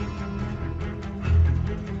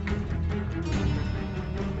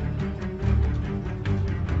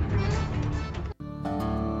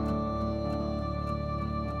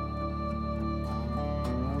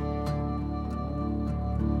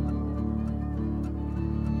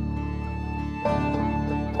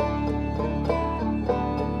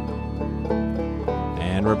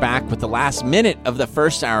 And we're back with the last minute of the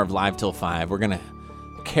first hour of Live Till 5. We're going to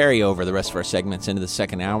carry over the rest of our segments into the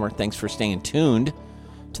second hour. Thanks for staying tuned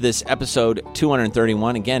to this episode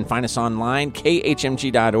 231. Again, find us online,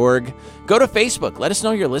 khmg.org. Go to Facebook. Let us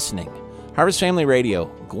know you're listening. Harvest Family Radio,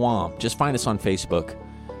 Guam. Just find us on Facebook.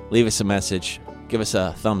 Leave us a message. Give us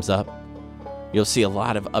a thumbs up. You'll see a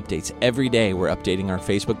lot of updates. Every day we're updating our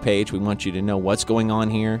Facebook page. We want you to know what's going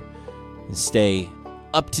on here and stay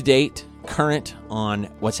up to date, current on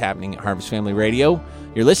what's happening at Harvest Family Radio.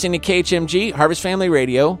 You're listening to KHMG, Harvest Family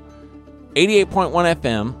Radio, 88.1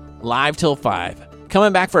 FM, Live Till 5.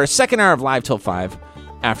 Coming back for our second hour of Live Till 5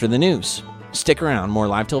 after the news. Stick around, more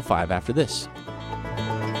Live Till 5 after this.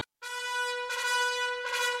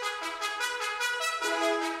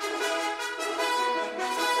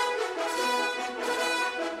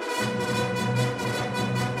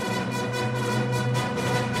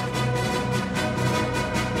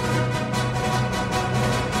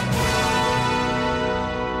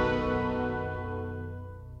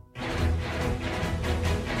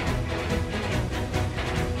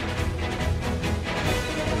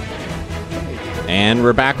 And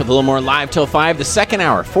we're back with a little more live till 5, the second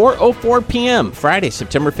hour, 4:04 p.m., Friday,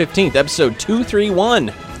 September 15th, episode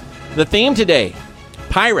 231. The theme today,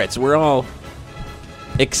 pirates. We're all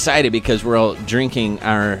excited because we're all drinking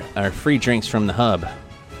our free drinks from the Hub.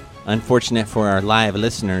 Unfortunate for our live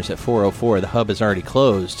listeners at 4:04, the Hub is already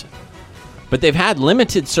closed. But they've had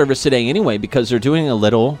limited service today anyway because they're doing a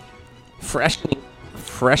little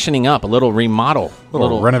freshening up, a little remodel. A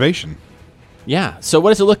little renovation. Yeah. So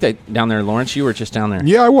what does it look like down there, Lawrence? You were just down there.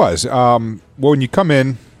 Yeah, I was. Well, when you come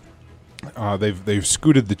in, they've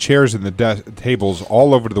scooted the chairs and the tables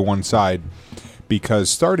all over to the one side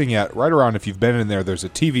because starting at right around, if you've been in there's a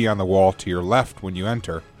TV on the wall to your left when you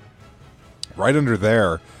enter. Right under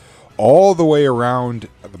there, all the way around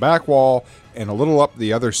the back wall and a little up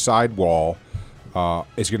the other side wall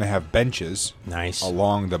is going to have benches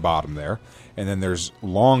along the bottom there. And then there's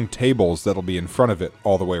long tables that'll be in front of it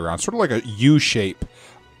all the way around, sort of like a U shape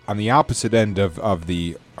on the opposite end of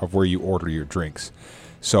where you order your drinks.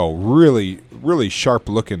 So really, really sharp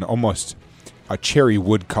looking, almost a cherry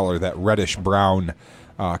wood color, that reddish brown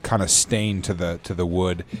kind of stain to the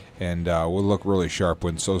wood, and will look really sharp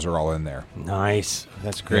when those are all in there. Nice.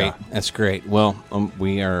 That's great. Yeah. That's great. Well,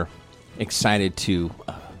 we are excited to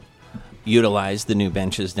utilize the new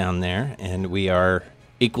benches down there, and we are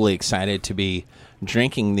equally excited to be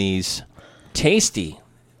drinking these tasty,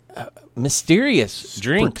 mysterious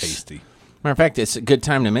drinks. Super tasty. Matter of fact, it's a good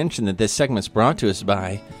time to mention that this segment's brought to us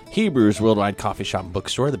by Hebrews Worldwide Coffee Shop and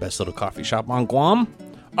Bookstore, the best little coffee shop on Guam,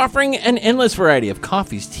 offering an endless variety of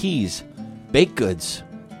coffees, teas, baked goods,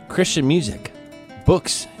 Christian music,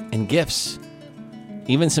 books, and gifts,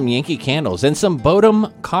 even some Yankee candles, and some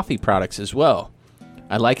Bodum coffee products as well.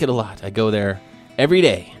 I like it a lot. I go there every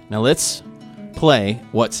day. Now let's play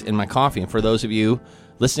What's in My Coffee. And for those of you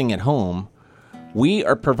listening at home, we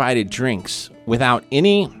are provided drinks without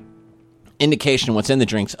any indication what's in the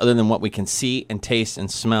drinks other than what we can see and taste and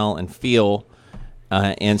smell and feel.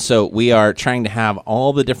 And so we are trying to have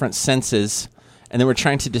all the different senses, and then we're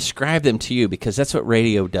trying to describe them to you because that's what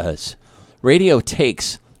radio does. Radio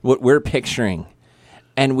takes what we're picturing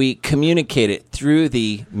and we communicate it through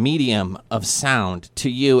the medium of sound to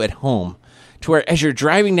you at home, to where as you're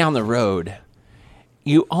driving down the road,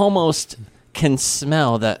 you almost can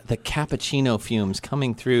smell the cappuccino fumes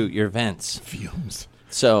coming through your vents. Fumes.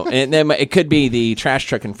 So, and then it could be the trash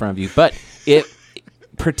truck in front of you, but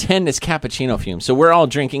pretend it's cappuccino fumes. So we're all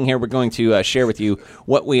drinking here. We're going to share with you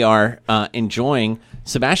what we are enjoying.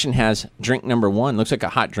 Sebastian has drink number 1. Looks like a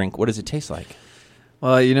hot drink. What does it taste like?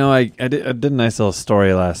 Well, I did a nice little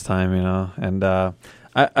story last time, and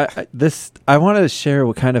I wanted to share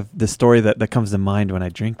what kind of the story that comes to mind when I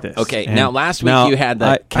drink this. Okay, and now last week you had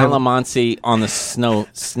the calamansi on the snow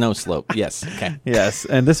slope. Yes, okay. Yes,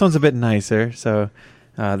 and this one's a bit nicer, so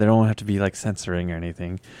they don't have to be like censoring or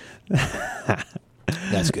anything.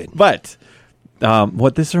 That's good. But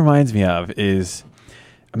what this reminds me of is,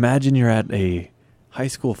 imagine you're at a high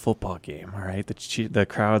school football game, all right? The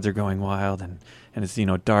crowds are going wild, and it's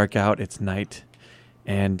dark out, it's night,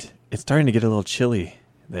 and it's starting to get a little chilly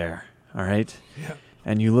there, all right? Yeah.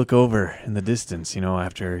 And you look over in the distance,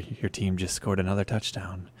 after your team just scored another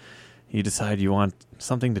touchdown. You decide you want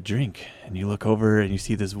something to drink, and you look over and you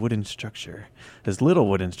see this wooden structure, this little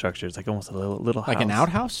wooden structure. It's like almost a little like house. an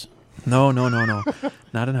outhouse? No, not an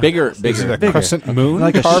outhouse. Bigger. Is it a crescent moon?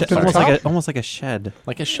 Like a carved in the top? almost like a shed.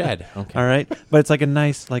 Like a shed. Okay. All right, but it's like a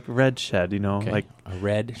nice red shed. Okay. Like a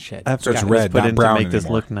red shed. After it's it red, was put not in brown to make this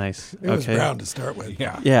anymore. look nice. It was brown to start with.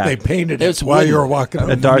 Yeah. They painted It it was while you wooden. were walking A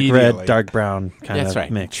up. dark Immediately. red, dark brown kind That's of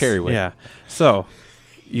right. mix. Cherry wood. Yeah. So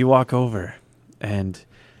you walk over, and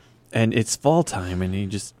it's fall time, and you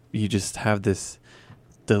just have this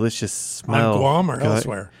delicious smell. On Guam or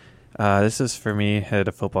elsewhere? This is for me at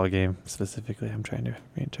a football game specifically. I'm trying to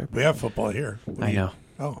reinterpret. We have football here. I know.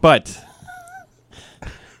 Oh. But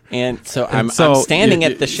And so I'm standing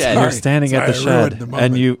at the shed. You're standing at the Sorry, I ruined shed, the moment.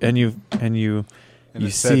 and you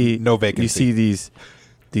it said see no vacancy. You see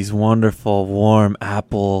these wonderful warm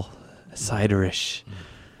apple ciderish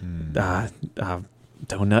donuts.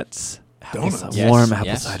 Donuts. Warm apple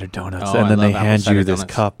Yes. cider donuts, Oh, I and then they love apple hand cider you this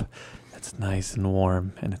donuts. cup that's nice and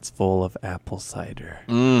warm, and it's full of apple cider.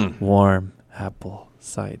 Mm. Warm apple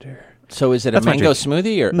cider. So is it That's a my mango drink.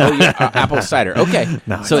 smoothie or apple cider? Okay.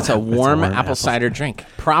 No, So it's a it's warm warm apple apple cider drink.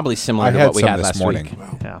 Probably similar I to had what we some had this last morning.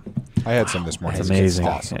 week. Yeah, I had some this morning. that's It's amazing.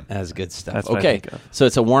 awesome. Yeah. That's good stuff. That's what I Okay. think of. So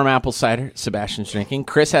it's a warm apple cider Sebastian's drinking.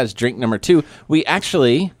 Chris has drink number 2. We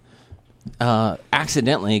actually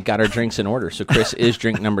accidentally got our drinks in order. So Chris is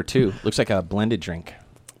drink number 2. Looks like a blended drink.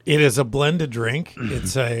 It is a blended drink.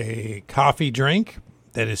 It's a coffee drink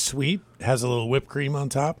that is sweet, has a little whipped cream on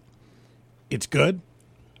top. It's good.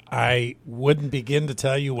 I wouldn't begin to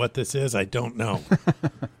tell you what this is. I don't know.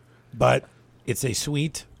 But it's a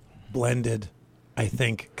sweet, blended, I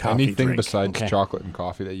think, coffee Anything drink. besides Okay. chocolate and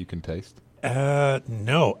coffee that you can taste?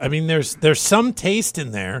 No. I mean, there's some taste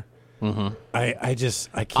in there. Mm-hmm. I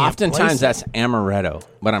can't Oftentimes place that's it. amaretto,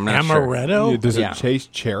 but I'm not sure. Amaretto? Does Yeah. it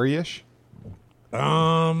taste cherryish?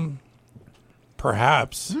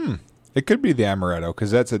 Perhaps. It could be the amaretto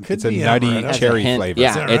because it's a be nutty amaretto. Has a cherry Hint- flavor.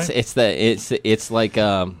 Yeah, Is that it's like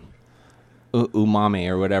umami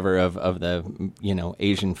or whatever of the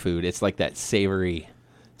Asian food. It's like that savory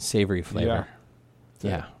flavor.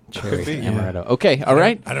 Yeah, cherry be, yeah. amaretto. Okay, all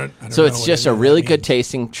right. I don't So know it's what just any a of that really good means.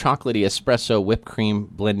 tasting chocolatey espresso whipped cream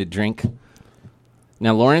blended drink.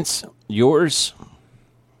 Now, Lawrence, yours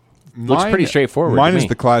looks pretty straightforward. Mine to is me.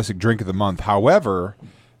 the classic drink of the month. However,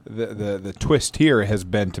 the twist here has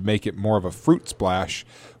been to make it more of a fruit splash,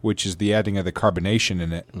 which is the adding of the carbonation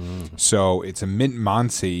in it. So it's a mint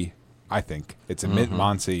Monsi, I think. It's a mint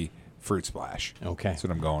Monsi fruit splash. Okay. That's what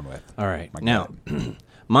I'm going with. All right. My Now, God.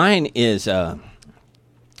 mine is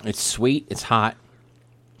it's sweet, it's hot,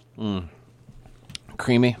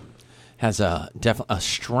 creamy, has a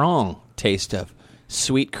strong taste of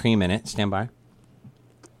sweet cream in it. Stand by.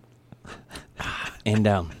 And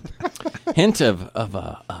hint of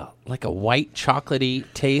like a white chocolatey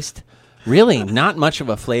taste. Really, not much of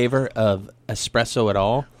a flavor of espresso at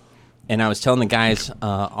all. And I was telling the guys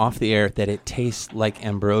off the air that it tastes like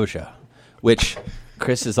ambrosia, which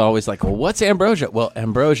Chris is always like, well, what's ambrosia? Well,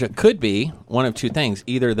 ambrosia could be one of two things.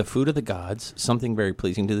 Either the food of the gods, something very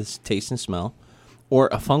pleasing to the taste and smell, or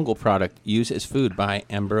a fungal product used as food by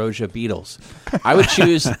ambrosia beetles. I would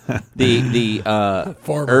choose the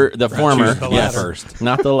Former. former, Choose the yes, latter.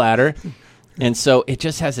 not the latter. And so it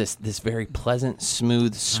just has this very pleasant,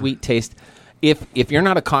 smooth, sweet taste. If you're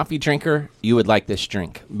not a coffee drinker, you would like this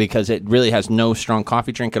drink because it really has no strong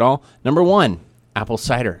coffee drink at all. Number 1, apple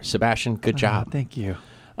cider. Sebastian, good job. Thank you.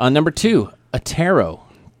 Number 2, a taro.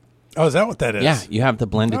 Oh, is that what that is? Yeah, you have the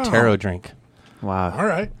blended taro drink. Wow. All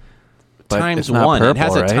right. But times it's not 1. It has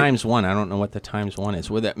purple, a right? times 1. I don't know what the times 1 is.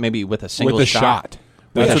 With it, maybe with a single with a shot. shot.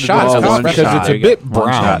 With a That's shot. what So it is. one Because shot. it's There a you go. bit One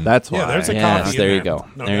brown. shot, that's why. Yeah, there's a Yes, coffee. there in you go.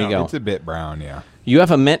 No There you doubt. go. It's a bit brown, yeah. You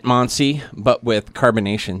have a mint Monsi, but with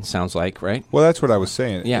carbonation, sounds like, right? Well, that's what I was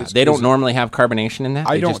saying. Yeah, It's- they don't is- normally have carbonation in that.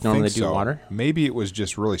 I They don't just normally think do so. water. Maybe it was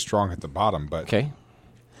just really strong at the bottom, but Okay.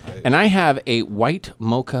 And I have a white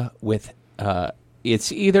mocha with,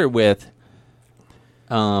 it's either with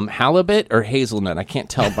halibut or hazelnut. I can't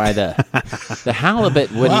tell by the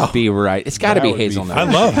halibut wouldn't be right. It's got to That be would be hazelnut. I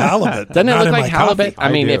love halibut. Doesn't it Not look in like my halibut? coffee.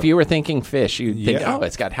 I mean, I if do. you were thinking fish, you'd think, Yeah. oh,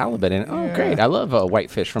 it's got halibut in it. Oh, Yeah. great. I love a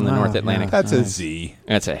white fish from the North Atlantic. that's a Z.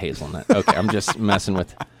 That's a hazelnut. Okay, I'm just messing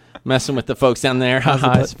with the folks down there.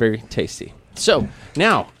 Haha, it's very tasty. So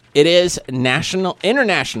now it is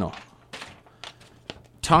international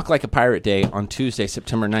Talk Like a Pirate Day on Tuesday,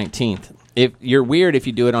 September 19th. If you're weird if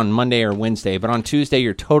you do it on Monday or Wednesday, but on Tuesday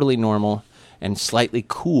you're totally normal and slightly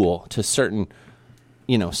cool to certain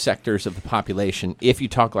sectors of the population if you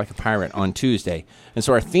talk like a pirate on Tuesday. And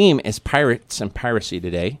so our theme is pirates and piracy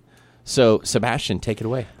today. So Sebastian, take it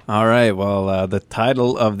away. All right. Well, the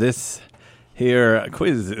title of this here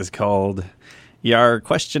quiz is called "Your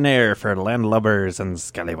Questionnaire for Landlubbers and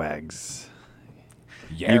Scallywags."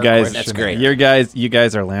 Yeah, You guys, That's great. You guys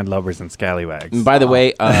are landlubbers and scallywags. And by the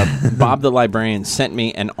way, Bob the librarian sent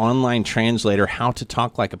me an online translator, how to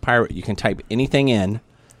talk like a pirate. You can type anything in,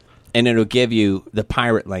 and it'll give you the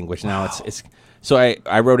pirate language. Now it's so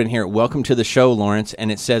I wrote in here, "Welcome to the show, Lawrence,"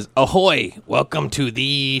 and it says, "Ahoy! Welcome to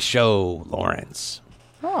the show, Lawrence."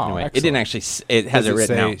 Oh, Anyway, it excellent. didn't actually. It has Does it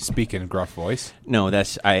written say out. speak in a gruff voice? No,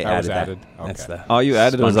 that's I That was added that. added? That's Okay. the All you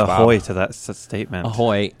added was SpongeBob. ahoy to that statement.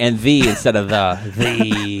 Ahoy and the instead of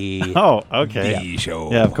the. Oh, okay. The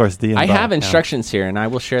show. Yeah, of course. The I involved, have yeah. instructions here, and I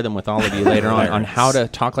will share them with all of you later on how to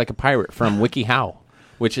talk like a pirate from WikiHow,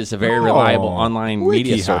 which is a very reliable online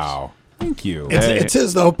media source. WikiHow. Thank you. It's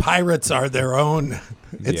as though pirates are their own.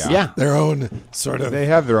 It's Yeah. Yeah. their own sort of. They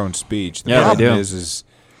have their own speech. The Yeah, they problem do. is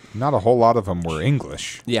not a whole lot of them were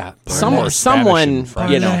English. Yeah, more Spanish someone, and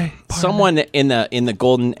French. someone in the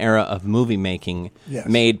golden era of movie making Yes.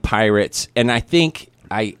 made pirates, and I think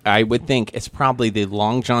I would think it's probably the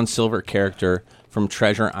Long John Silver character from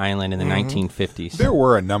Treasure Island in the 1950s. There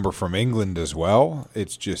were a number from England as well.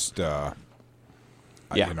 It's just,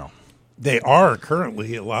 Yeah. They are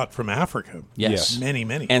currently a lot from Africa. Yes. Many,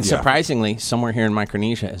 many. And Yeah. surprisingly, somewhere here in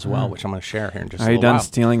Micronesia as well, which I'm going to share here in just a Are you little done while.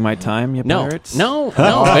 stealing my time, you No, pirates? no.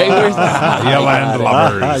 Hey, where's yeah, land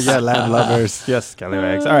lovers. Yeah, land lovers. Yes,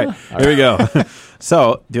 scallywags. All right, here we go.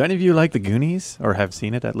 So, do any of you like The Goonies, or have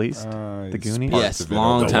seen it at least? The It's Goonies? parts Yes, of it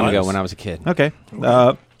long are time ago ones. when I was a kid. Okay.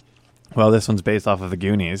 Well, this one's based off of The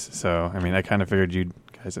Goonies, so, I mean, I kind of figured you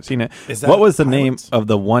guys have seen it. Is that What was the name pirates? of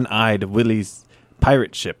the one-eyed Willie's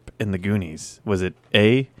pirate ship in The Goonies? Was it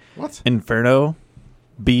A, What? Inferno,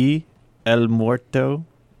 B, El Muerto,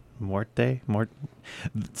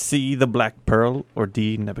 C, the Black Pearl, or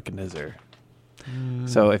D, Nebuchadnezzar?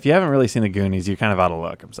 So if you haven't really seen The Goonies, you're kind of out of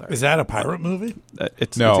luck. I'm sorry. Is that a pirate movie?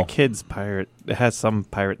 It's No. a kid's pirate. It has some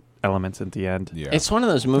pirate elements at the end. Yeah. It's one of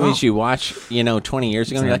those movies you watch, 20 years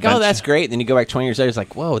ago, and an you're like, oh, adventure. that's great. And then you go back 20 years later, it's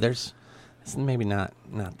like, whoa, it's maybe not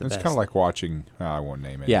the It's best. kind of like watching. I won't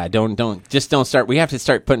name it. Yeah, don't start. We have to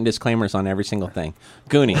start putting disclaimers on every single thing.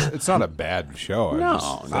 Goonies. It's not a bad show.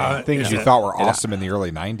 No, Things you yeah. thought were awesome in the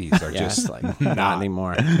early '90s are Yeah, just it's like not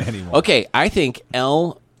anymore. anymore. Okay, I think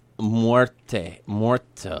El Morto,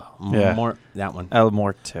 Yeah. that one, El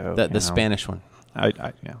Muerto. the you know. Spanish one.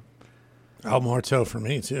 Yeah. El Muerto for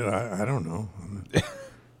me, too. I don't know.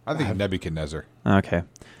 I think Nebuchadnezzar. Okay.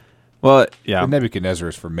 Well, yeah, The Nebuchadnezzar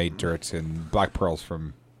is from Maid Turrets and Black Pearl's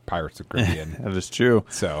from Pirates of the Caribbean. that is true.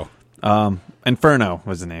 So Inferno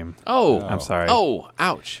was the name. Oh, I'm sorry. Oh,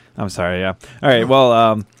 ouch. I'm sorry. Yeah. All right.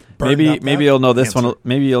 Well, Burned maybe up that you'll know this answer. one.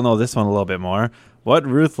 Maybe you'll know this one a little bit more. What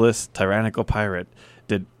ruthless, tyrannical pirate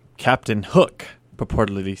did Captain Hook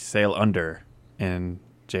purportedly sail under in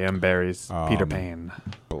J.M. Barrie's Peter Pan?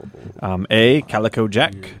 A. Calico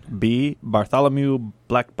Jack. B. Bartholomew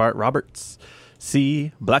Black Bart Roberts.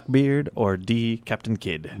 C. Blackbeard, or D. Captain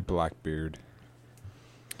Kidd. Blackbeard.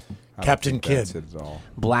 I don't Captain think that's Kidd. it at all.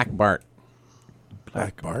 Black Bart.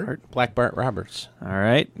 Black Bart? Black Bart Roberts. All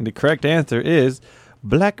right. The correct answer is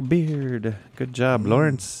Blackbeard. Good job,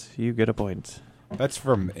 Lawrence. You get a point. That's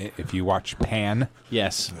from if you watch Pan.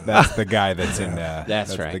 Yes, That's the guy that's in.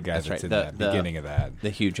 That's right. The guy That's that's right. in the beginning of that. the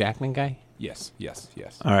Hugh Jackman guy. Yes.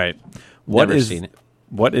 All right. What Never is seen it.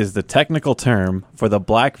 What is the technical term for the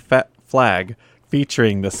black flag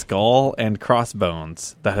featuring the skull and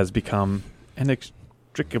crossbones that has become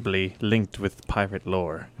inextricably linked with pirate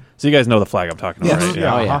lore? So you guys know the flag I'm talking about, Yes. right?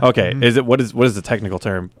 Yeah. Oh, yeah. Okay. Is it what is the technical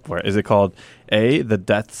term for it? Is it called A, the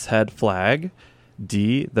Death's Head flag,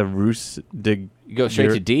 D, the Rus de You go straight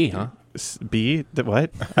to D, huh? B, the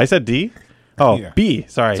what? I said D? Oh, Yeah. B.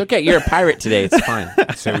 Sorry. It's okay. You're a pirate today. It's fine.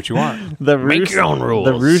 Say what you want. The Make Rus, your own rules.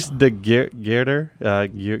 The Rus de Gerder,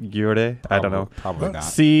 Gerde, I don't know. Probably not.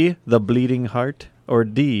 C, the Bleeding Heart, or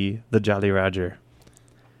D, the Jolly Roger.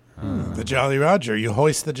 The Jolly Roger. You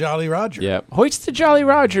hoist the Jolly Roger. Yep. Hoist the Jolly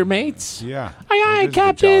Roger, mates. Yeah. Aye, It aye, is the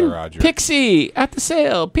Captain. Jolly Roger. Pixie at the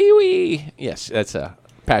sail. Pee-wee. Yes, that's a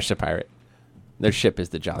Patch the Pirate. Their ship is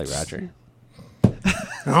the Jolly Roger.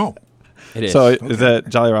 Oh. It is. So is that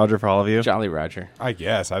Jolly Roger for all of you? Jolly Roger. I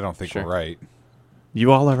guess. I don't think Sure. we're right.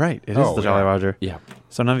 You all are right. It is Oh, the Jolly yeah. Roger. Yeah.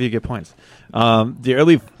 So none of you get points. The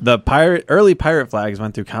early pirate flags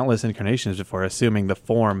went through countless incarnations before assuming the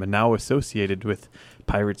form now associated with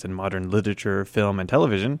pirates in modern literature, film, and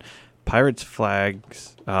television. Pirate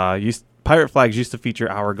flags used to feature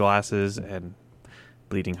hourglasses and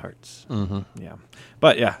bleeding hearts. Mm-hmm. Yeah,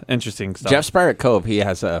 but yeah, interesting stuff. Jeff's Pirate Cove, he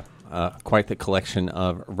has quite the collection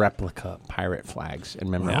of replica pirate flags and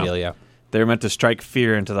memorabilia. They're meant to strike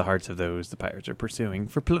fear into the hearts of those the pirates are pursuing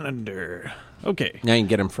for plunder. Okay. Now you can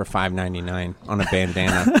get them for $5.99 on a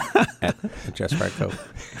bandana at Jeff's Pirate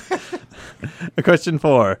Cove. Question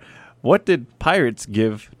 4. What did pirates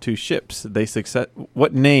give to ships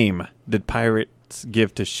What name did pirates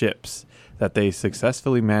give to ships that they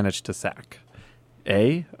successfully managed to sack?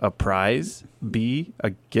 A, a prize, B,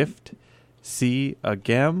 a gift, C, a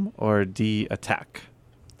gem, or D, attack?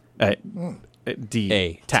 D,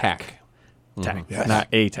 A. Tack. Tack. Yes. Not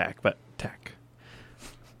a tack, but tack.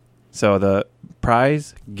 So the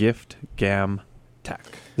prize, gift, gam, tack.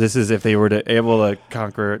 This is if they were able to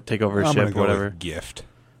conquer, take over a I'm gonna ship, go whatever. with gift.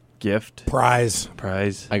 Gift, Prize.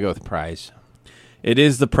 prize. I go with prize. It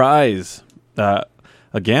is the prize. A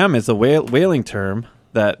gam is a whaling term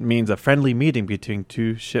that means a friendly meeting between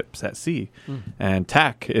two ships at sea. And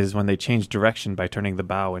tack is when they change direction by turning the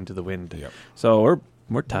bow into the wind. Yep. So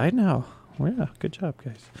we're tied now. Yeah, good job,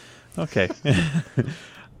 guys. Okay.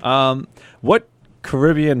 What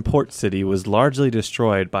Caribbean port city was largely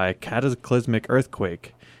destroyed by a cataclysmic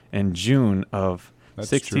earthquake in June of That's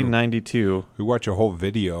true. 1692? We watch a whole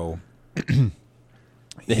video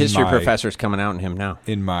The history my- professor's coming out in him now.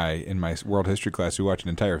 in my world history class. We watched an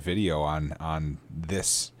entire video on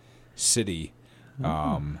this city,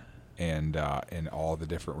 and all the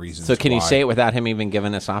different reasons. So can you why. say it without him even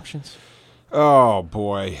giving us options? Oh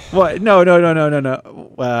boy. What? No.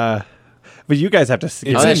 But you guys have to.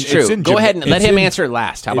 Oh, that's it's true. in Go ahead and let it's him in- answer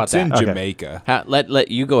last. How about It's in that? Jamaica.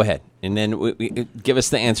 Let you go ahead, and then we give us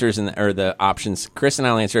the answers or the options. Chris and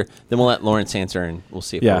I'll answer. Then we'll let Lawrence answer, and we'll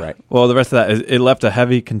see if Yeah. we're right. Well, the rest of that is it left a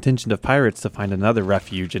heavy contingent of pirates to find another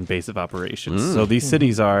refuge and base of operations. So these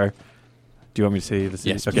cities are. Do you want me to say the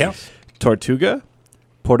cities? Yes, Okay. Yeah. Tortuga,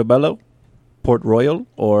 Portobello, Port Royal,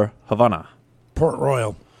 or Havana. Port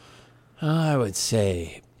Royal. I would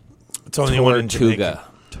say It's only one in Jamaica.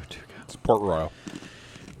 Tortuga. It's Port Royal.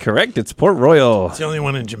 Correct. It's Port Royal. It's the only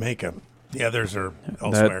one in Jamaica. The others are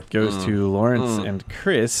elsewhere. That goes to Lawrence and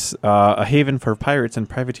Chris, a haven for pirates and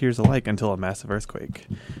privateers alike until a massive earthquake.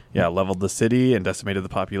 Yeah, leveled the city and decimated the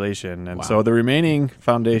population. And so the remaining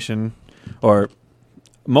foundation, or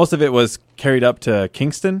most of it was carried up to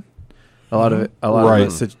Kingston. A lot of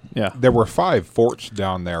Right. it, yeah. There were 5 forts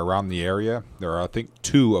down there around the area. There are, I think,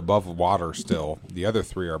 2 above water still. The other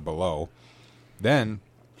 3 are below. Then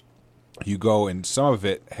you go, and some of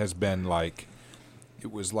it has been like, it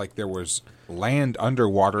was like there was land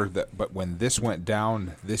underwater, but when this went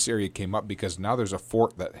down, this area came up because now there's a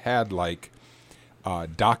fort that had like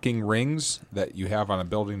docking rings that you have on a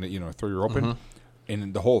building that, throw your open.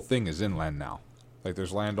 And the whole thing is inland now. Like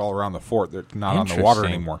there's land all around the fort that's not on the water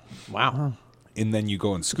Interesting. anymore. Wow. And then you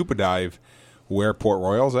go and scuba dive where Port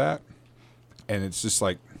Royal's at, and it's just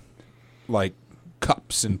like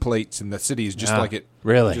cups and plates, and the city is just Yeah. like it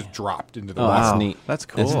Really? just dropped into the Oh, water. that's neat. That's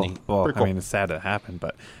cool. That's neat. Well, Pretty I cool. mean, it's sad it happened,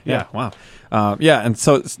 but yeah, wow. And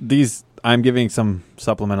so these, I'm giving some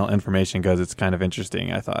supplemental information because it's kind of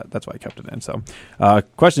interesting. I thought that's why I kept it in. So,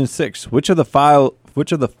 question 6: Which of the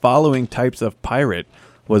following types of pirate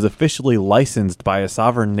was officially licensed by a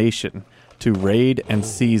sovereign nation to raid and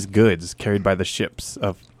seize goods carried by the ships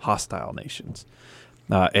of hostile nations?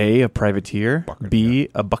 A privateer, B,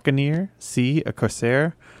 a buccaneer, C, a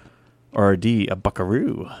corsair, or D, a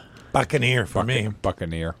buckaroo? Buccaneer for me.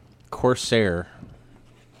 Buccaneer. Corsair.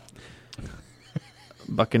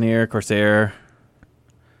 Buccaneer, corsair.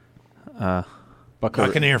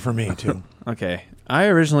 Buccaneer for me, too. Okay. I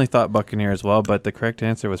originally thought buccaneer as well, but the correct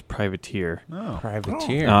answer was privateer.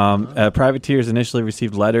 Privateer. Privateers initially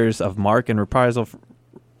received letters of marque and reprisal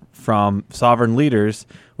from sovereign leaders,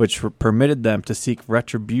 which permitted them to seek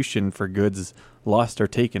retribution for goods lost or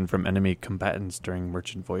taken from enemy combatants during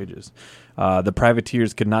merchant voyages. The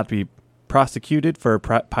privateers could not be prosecuted for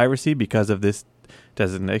piracy because of this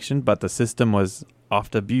designation, but the system was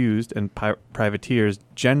oft abused, and privateers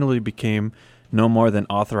generally became no more than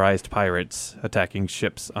authorized pirates attacking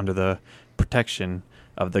ships under the protection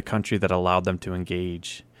of the country that allowed them to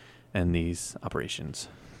engage in these operations.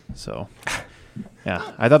 So,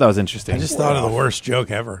 yeah, I thought that was interesting. I just thought of the worst joke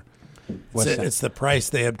ever. What's that? It's the price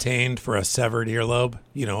they obtained for a severed earlobe,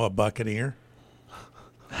 a buccaneer.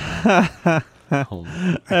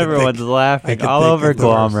 Everyone's I laughing could all think over of the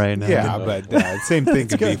Guam worst. right now. Yeah, but same thing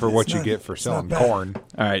could be good. for what It's you not- get for selling not bad. corn.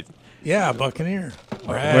 All right, Yeah, buccaneer.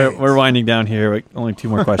 Right. we're winding down here. Only 2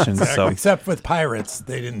 more questions. Exactly. So, Except with pirates,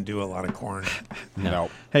 they didn't do a lot of corn. No.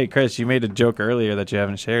 hey, Chris, you made a joke earlier that you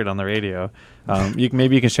haven't shared on the radio.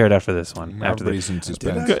 Maybe you can share it after this one. After Everybody's in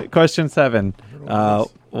suspense. Question 7.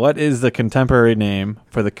 What is the contemporary name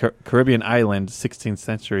for the Caribbean island 16th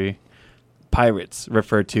century pirates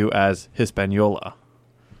referred to as Hispaniola?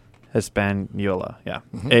 Hispaniola, yeah.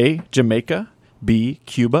 A, Jamaica, B,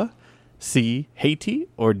 Cuba, C, Haiti,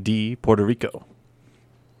 or D, Puerto Rico?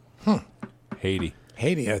 Haiti.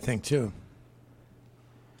 Haiti, I think, too.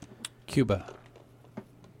 Cuba.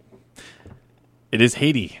 It is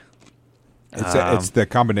Haiti. It's the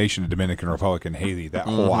combination of Dominican Republic and Haiti. That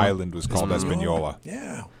whole island was called Hispaniola.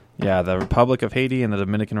 Yeah. Yeah, the Republic of Haiti and the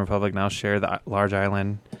Dominican Republic now share the large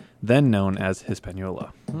island then known as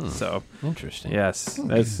Hispaniola. So, Interesting. yes,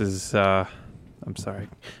 this is... I'm sorry,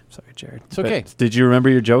 Jared. It's okay. But did you remember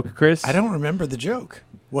your joke, Chris? I don't remember the joke.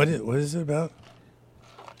 What is it about?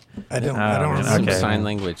 I don't remember. Some Okay. sign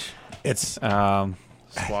language. It's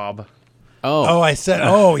Swab. I said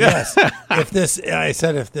yes.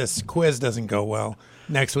 If this quiz doesn't go well,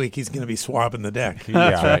 next week he's going to be swabbing the deck.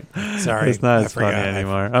 That's right. Sorry. It's not I as funny forgot.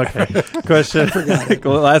 anymore. Okay.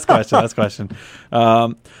 Last question.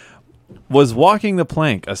 Was walking the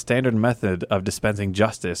plank a standard method of dispensing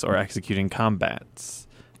justice or executing combatants?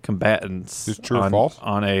 Is it true or on, false?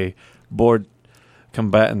 on a board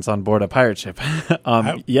combatants on board a pirate ship?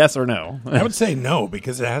 Yes or no? I would say no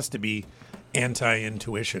because it has to be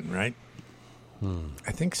anti-intuition, right?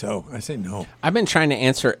 I think so. I say no. I've been trying to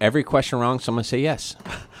answer every question wrong, so I'm going to say yes.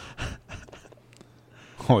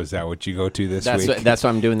 Oh, is that what you go to this week? That's what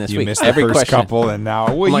I'm doing this you week. missed Every the first question. couple, and now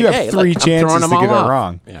I'm you like, have hey, three look, I'm throwing chances them to all get it off.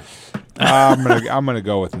 wrong. Yeah. I'm gonna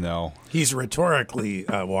go with no. He's rhetorically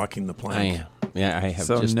walking the plank. I have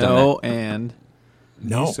So just no done and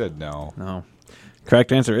No. He said no. no.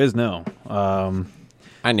 Correct answer is no. that.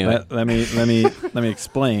 I knew it. Let me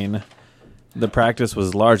explain. The practice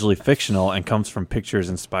was largely fictional and comes from pictures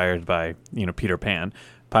inspired by Peter Pan.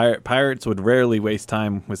 Pirates would rarely waste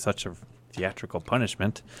time with such a theatrical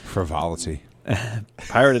punishment. Frivolity.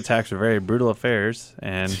 Pirate attacks were very brutal affairs,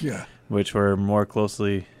 and Yeah. which were more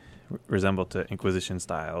closely resembled to Inquisition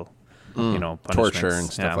style, punishments. Torture and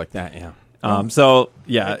stuff Yeah. like that. Yeah.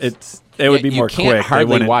 It would be more you can't quick. They hardly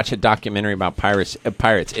wouldn't- watch a documentary about pirates.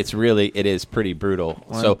 It is pretty brutal.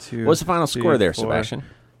 One, So, two, what's the final three, score there, four. Sebastian?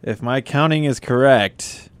 If my counting is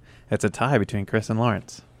correct, it's a tie between Chris and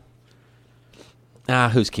Lawrence.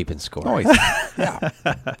 Who's keeping score? Oh, Yeah.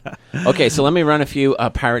 Okay, so let me run a few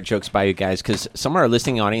pirate jokes by you guys, because some of our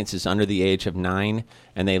listening audience is under the age of 9,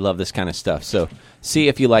 and they love this kind of stuff. So see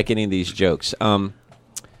if you like any of these jokes.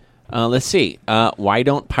 Let's see. Why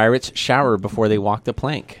don't pirates shower before they walk the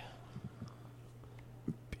plank?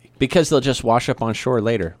 Because they'll just wash up on shore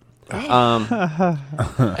later.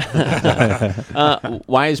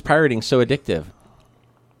 Why is pirating so addictive?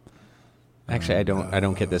 Actually, I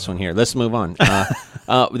don't get this one here. Let's move on.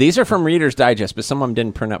 These are from Reader's Digest, but some of them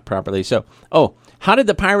didn't print up properly. So, how did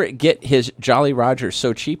the pirate get his Jolly Roger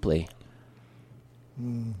so cheaply?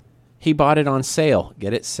 He bought it on sale.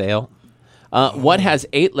 Get it? Sale. What has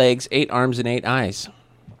 8 legs, 8 arms, and 8 eyes?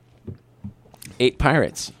 8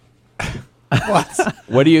 pirates.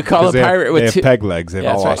 What do you call a pirate they with have 2 peg legs? They've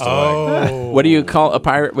Yeah, all that's lost a leg. Oh. What do you call a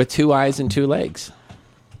pirate with 2 eyes and 2 legs?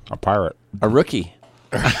 A pirate. A rookie.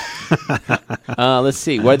 Let's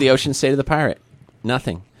see. What did the ocean say to the pirate?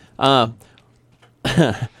 Nothing. Let's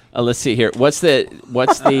see here. What's the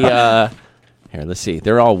here, let's see.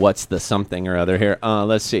 They're all what's the something or other here.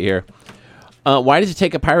 Let's see here. Why does it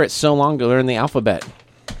take a pirate so long to learn the alphabet?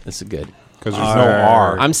 This is good. Because there's no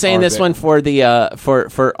R. I'm saying this one for the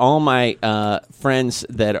for all my friends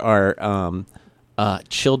that are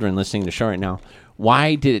children listening to the show right now.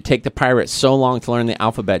 Why did it take the pirates so long to learn the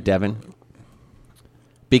alphabet, Devin?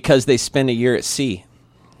 Because they spend a year at sea.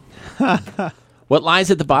 What lies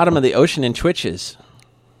at the bottom of the ocean and twitches?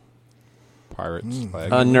 Pirate's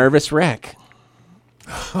leg. A nervous wreck.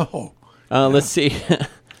 Oh. Let's see.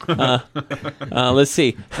 Let's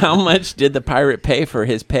see. How much did the pirate pay for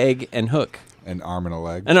his peg and hook? An arm and a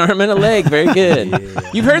leg. An arm and a leg. Very good.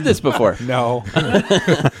 You've heard this before. No.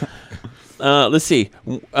 Let's see.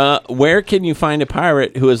 Where can you find a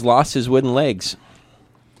pirate who has lost his wooden legs?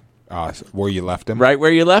 Where you left him? Right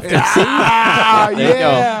where you left him. See?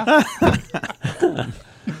 There you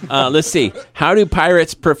go. Let's see. How do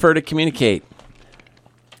pirates prefer to communicate?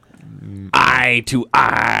 Eye to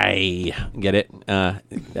eye. Get it?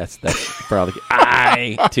 That's for all the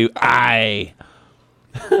eye to eye.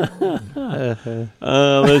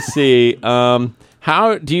 Let's see.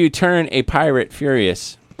 How do you turn a pirate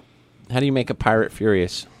furious? How do you make a pirate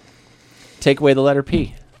furious? Take away the letter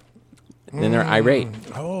P. Then they're irate.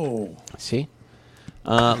 Oh. See?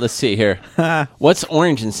 Let's see here. What's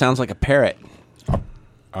orange and sounds like a parrot?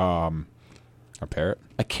 A parrot?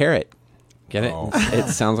 A carrot. Get it? Oh. It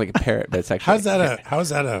sounds like a parrot, but it's actually How's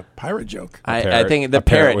that a pirate joke? I parrot. think the A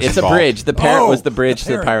parrot parrot. was It's a involved. bridge. The parrot was the bridge a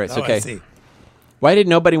to the parrot. pirates. Oh, I Okay. see. Why did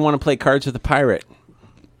nobody want to play cards with a pirate?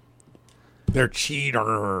 They're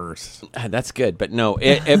cheaters. That's good, but no,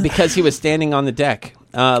 because he was standing on the deck.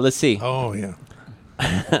 Let's see. Oh, yeah.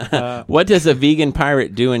 What does a vegan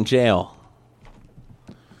pirate do in jail?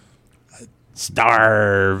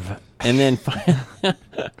 Starve. And then,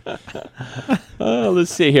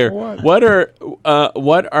 let's see here. What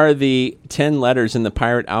are the 10 letters in the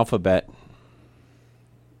pirate alphabet?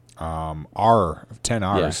 R. 10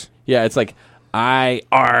 R's. Yeah, it's like I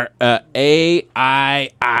R A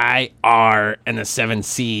I R and the 7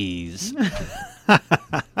 C's.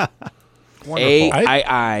 A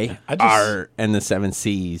I R and the 7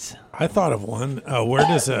 C's. I thought of one. Where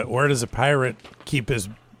does a pirate keep his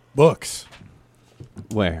books?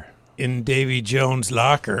 Where? In Davy Jones'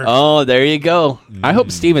 locker. Oh, there you go. I hope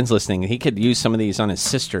Steven's listening. He could use some of these on his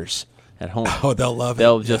sisters at home. Oh, they'll love it.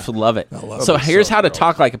 They'll just love it. love So it. here's So how to gross.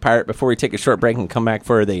 talk like a pirate before we take a short break and come back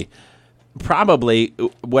for the probably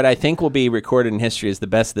what I think will be recorded in history as the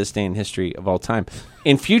best This Day in History of all time.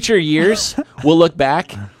 In future years, we'll look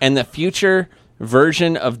back and the future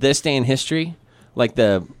version of This Day in History, like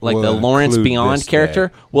the Will Lawrence include Beyond this character,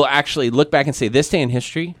 day. will actually look back and say This Day in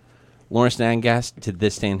History, Lawrence Nangast to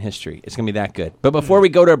This Day in History. It's going to be that good. But before we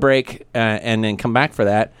go to a break and then come back for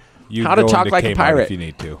that, You How to go talk into like a Kmart pirate. if you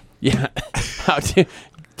need to. Yeah. How to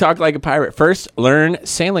talk like a pirate. First, learn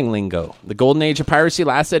sailing lingo. The golden age of piracy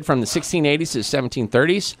lasted from the 1680s to the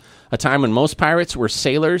 1730s, a time when most pirates were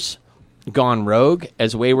sailors gone rogue.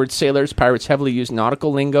 As wayward sailors, pirates heavily used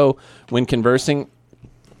nautical lingo when conversing.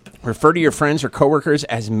 Refer to your friends or coworkers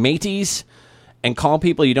as mateys, and call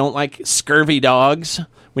people you don't like scurvy dogs.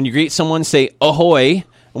 When you greet someone, say ahoy.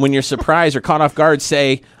 And when you're surprised or caught off guard,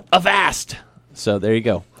 say avast. So there you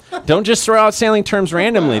go. Don't just throw out sailing terms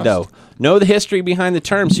randomly, though. Know the history behind the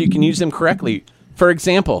terms so you can use them correctly. For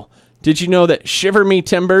example, did you know that shiver me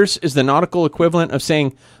timbers is the nautical equivalent of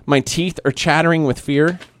saying my teeth are chattering with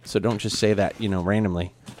fear? So don't just say that,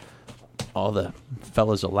 randomly. All the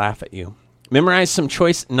fellas will laugh at you. Memorize some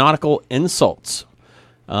choice nautical insults.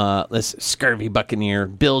 Let's scurvy buccaneer,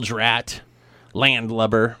 bilge rat,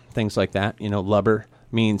 landlubber, things like that. Lubber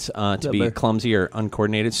means to be clumsy or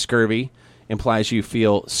uncoordinated. Scurvy implies you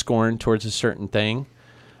feel scorn towards a certain thing.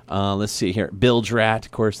 Let's see here. Bilge rat,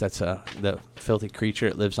 of course, that's the filthy creature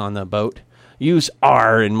that lives on the boat. Use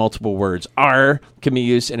R in multiple words. R can be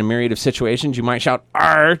used in a myriad of situations. You might shout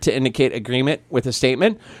R to indicate agreement with a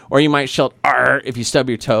statement, or you might shout R if you stub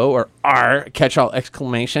your toe, or R, catch-all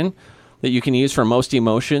exclamation that you can use for most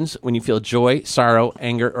emotions when you feel joy, sorrow,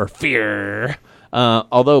 anger, or fear.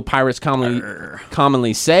 Although pirates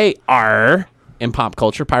commonly say R in pop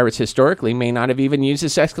culture, pirates historically may not have even used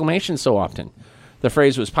this exclamation so often. The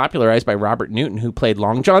phrase was popularized by Robert Newton, who played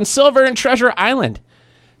Long John Silver in Treasure Island.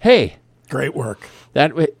 Hey. Great work.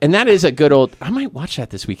 That is a good old... I might watch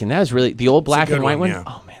that this weekend. That was really... The old black and white one? Yeah.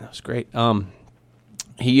 Oh, man, that was great.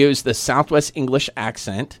 He used the Southwest English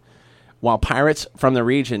accent. While pirates from the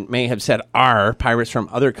region may have said R, pirates from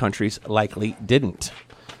other countries likely didn't.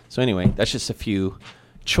 So anyway, that's just a few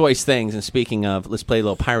choice things. And speaking of, let's play a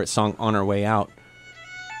little pirate song on our way out.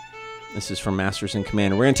 This is from Masters in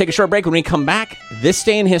Command. We're going to take a short break. When we come back, This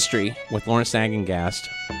Day in History with Lawrence Nagengast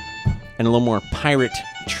and a little more pirate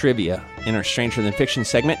trivia in our Stranger Than Fiction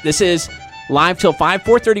segment. This is live till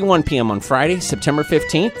 4:31 p.m. on Friday, September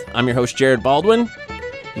 15th. I'm your host, Jared Baldwin.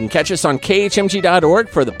 You can catch us on khmg.org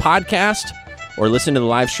for the podcast or listen to the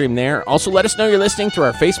live stream there. Also, let us know you're listening through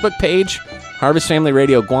our Facebook page, Harvest Family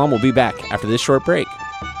Radio Guam. We'll be back after this short break.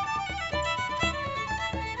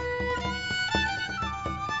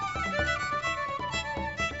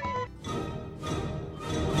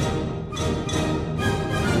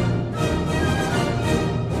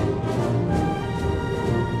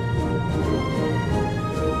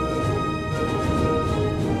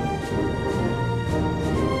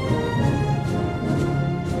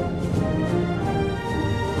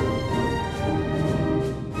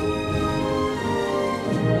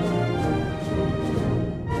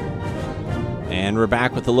 And we're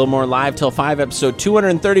back with a little more Live Till 5, episode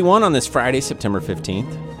 231 on this Friday, September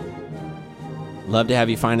 15th. Love to have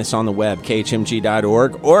you find us on the web,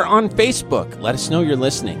 khmg.org, or on Facebook. Let us know you're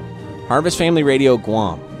listening. Harvest Family Radio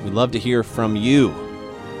Guam. We'd love to hear from you.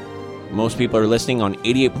 Most people are listening on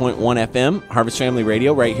 88.1 FM, Harvest Family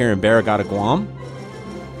Radio, right here in Barrigada, Guam.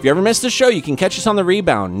 If you ever missed the show, you can catch us on the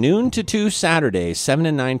rebound, noon to 2 Saturdays, 7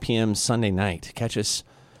 to 9 p.m. Sunday night. Catch us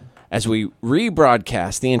as we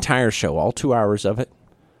rebroadcast the entire show, all 2 hours of it,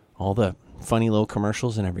 all the funny little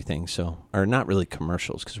commercials and everything. So, or not really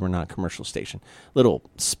commercials because we're not a commercial station. Little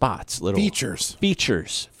spots, little Features.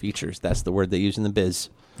 Features. That's the word they use in the biz.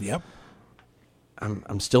 Yep.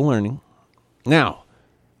 I'm still learning. Now,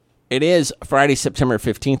 it is Friday, September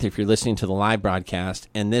 15th, if you're listening to the live broadcast,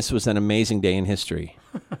 and this was an amazing day in history.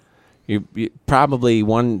 you probably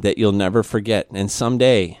one that you'll never forget, and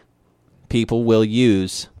someday people will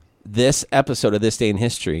use this episode of This Day in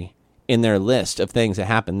History in their list of things that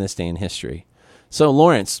happened this day in history. So,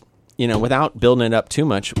 Lawrence, without building it up too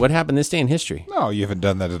much, what happened this day in history? No, you haven't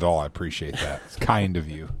done that at all. I appreciate that. It's kind of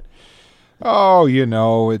you. Oh,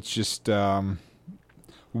 it's just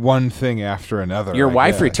one thing after another. Your I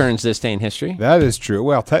wife guess. returns this day in history? That is true.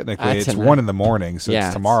 Well, technically, That's it's tonight. 1 a.m, so Yeah,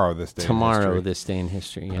 it's tomorrow this day in Tomorrow, history. this day in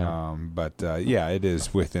history, yeah. But it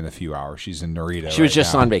is within a few hours. She's in Narita. She was right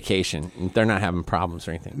just now. on vacation. They're not having problems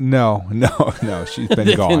or anything. No. She's been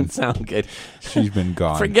That gone. didn't sound good. She's been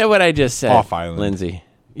gone. Forget what I just said. Off island. Lindsay.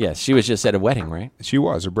 Yes, she was just at a wedding, right? She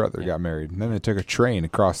was. Her brother got married. And then they took a train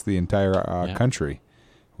across the entire country,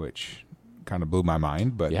 which kind of blew my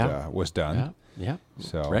mind, but was done. Yeah.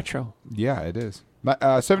 So Retro. Yeah, it is.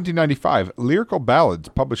 1795, Lyrical Ballads,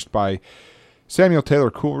 published by Samuel Taylor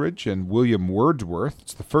Coleridge and William Wordsworth.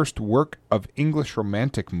 It's the first work of English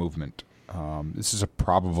Romantic movement. This is a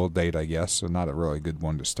probable date, I guess, so not a really good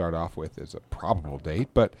one to start off with. It's a probable date,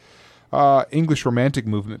 but English Romantic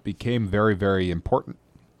movement became very, very important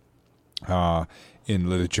in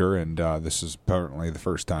literature, and this is apparently the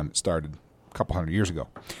first time it started a couple hundred years ago.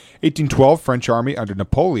 1812, French army under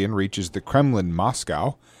Napoleon reaches the Kremlin,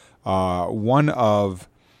 Moscow. One of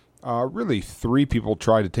really three people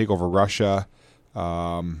tried to take over Russia.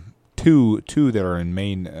 Two that are in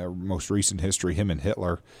most recent history, him and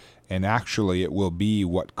Hitler. And actually, it will be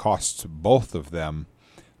what costs both of them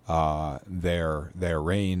their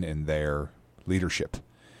reign and their leadership,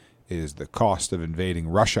 is the cost of invading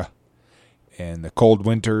Russia and the cold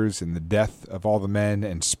winters and the death of all the men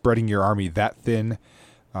and spreading your army that thin.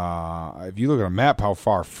 If you look at a map how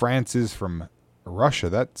far France is from Russia,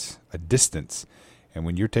 that's a distance. And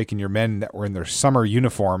when you're taking your men that were in their summer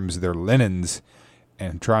uniforms, their linens,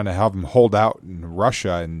 and trying to have them hold out in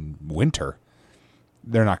Russia in winter,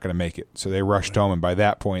 they're not going to make it. So they rushed home, and by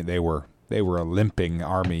that point they were a limping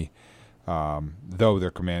army, though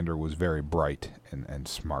their commander was very bright and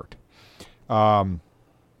smart.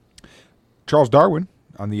 Charles Darwin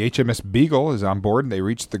on the HMS Beagle is on board, and they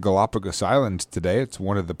reached the Galapagos Islands today. It's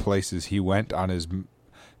one of the places he went on his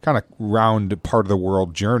kind of round part of the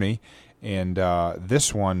world journey, and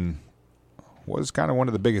this one was kind of one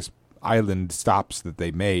of the biggest island stops that they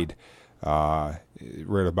made.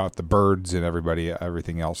 Read about the birds and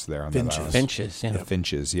everything else there on Finches. that island. Finches, yeah. The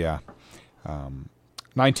finches, yeah.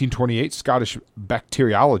 1928, Scottish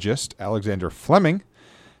bacteriologist Alexander Fleming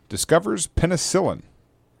discovers penicillin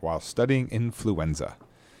while studying influenza.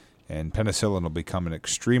 And penicillin will become an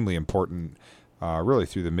extremely important, really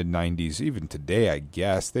through the mid-90s, even today, I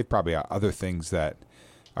guess. They probably have other things that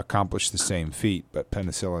accomplish the same feat, but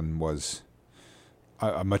penicillin was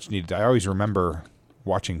a much needed. I always remember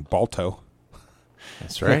watching Balto.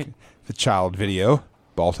 That's right. The child video,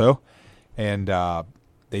 Balto. And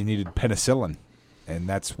they needed penicillin. And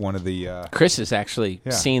that's one of the... Chris has actually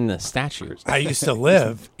seen the statue. I used to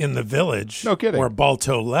live in the village No kidding. where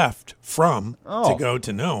Balto left from to go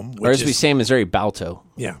to Nome. Or as we say in Missouri, Balto.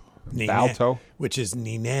 Yeah. Balto? Which is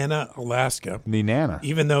Nenana, Alaska. Nenana.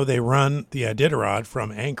 Even though they run the Iditarod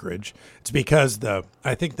from Anchorage, it's because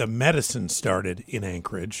I think the medicine started in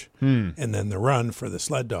Anchorage, and then the run for the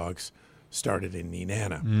sled dogs started in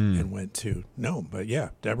Nenana and went to Nome. But yeah,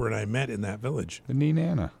 Deborah and I met in that village. The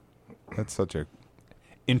Nenana. That's such a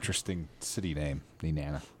interesting city name,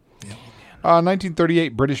 Nenana. Yeah.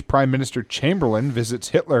 1938, British Prime Minister Chamberlain visits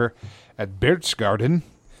Hitler at Berchtesgaden,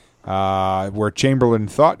 where Chamberlain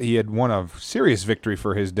thought he had won a serious victory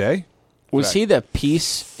for his day. Was he the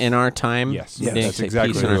peace in our time? Yes, Yes. that's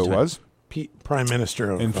exactly peace in our who it time. was. Prime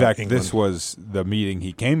Minister of In fact, England. this was the meeting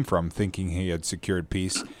he came from, thinking he had secured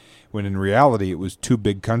peace, when in reality it was two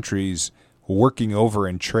big countries working over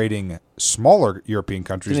and trading smaller European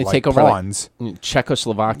countries Didn't they like take over pawns.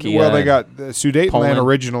 Czechoslovakia. Well, they got the Sudetenland Poland.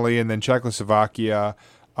 originally, and then Czechoslovakia.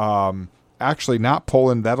 Actually, not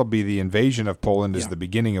Poland. That'll be the invasion of Poland is the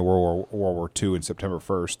beginning of World War II in September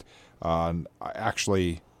 1st.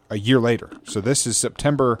 Actually, a year later. So this is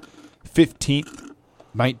September 15th,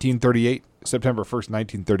 1938. September 1st,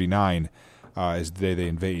 1939 is the day they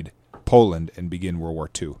invade Poland and begin World War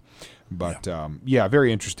II. But,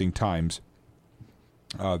 very interesting times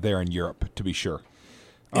there in Europe, to be sure.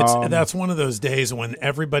 That's one of those days when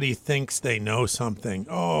everybody thinks they know something.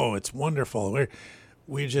 Oh, it's wonderful.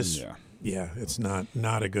 We just it's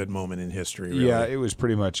not a good moment in history. Really. Yeah, it was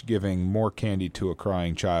pretty much giving more candy to a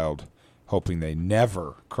crying child, hoping they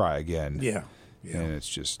never cry again. Yeah. And it's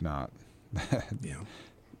just not. Yeah.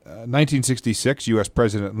 1966, U.S.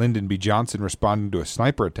 President Lyndon B. Johnson, responding to a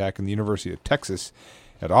sniper attack in the University of Texas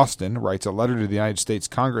at Austin, writes a letter to the United States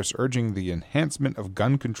Congress urging the enhancement of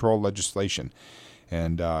gun control legislation.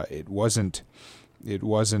 And it wasn't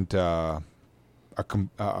a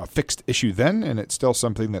fixed issue then, and it's still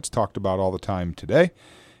something that's talked about all the time today.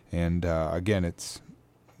 And again, it's,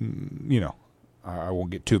 I won't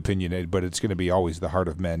get too opinionated, but it's going to be always the heart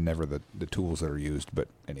of men, never the tools that are used. But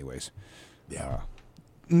anyways,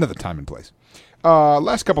 another time and place.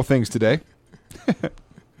 Last couple things today.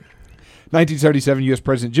 1977, U.S.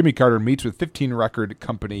 President Jimmy Carter meets with 15 record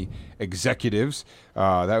company executives.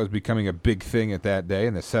 That was becoming a big thing at that day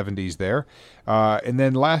in the 70s there. And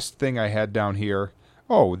then last thing I had down here,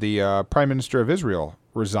 the Prime Minister of Israel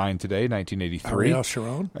resigned today, 1983. Ariel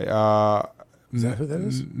Sharon? Is that who that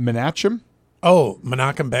is? Menachem? Oh,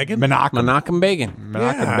 Menachem Begin? Menachem Begin.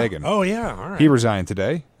 Menachem Begin. Oh, yeah. All right. He resigned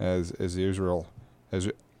today as Israel.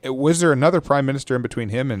 Was there another prime minister in between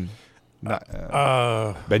him and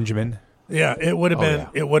Benjamin? Yeah, it would have been.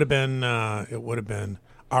 It would have been.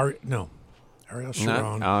 Ariel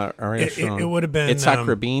Sharon. Not Ariel Sharon. It would have been Itzhak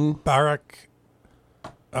Rabin. Barak.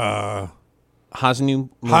 Hasnu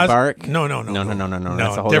Mubarak. No. No.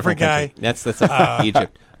 That's a whole different country. guy. That's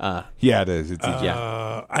Egypt. Yeah, it is. It's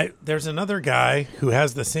There's another guy who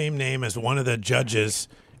has the same name as one of the judges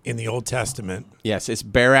in the Old Testament. Yes, it's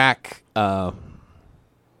Barak.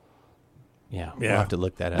 We'll have to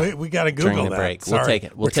look that up. We got to during Google the that. break. Sorry. We'll take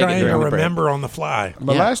it. We'll We're take it trying during to the break. remember on the fly.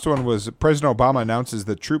 The Yeah. last one was President Obama announces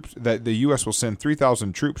that the U.S. will send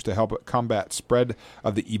 3,000 troops to help combat spread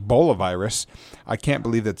of the Ebola virus. I can't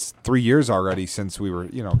believe that's 3 years already since we were,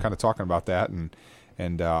 kind of talking about that.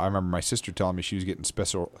 And I remember my sister telling me she was getting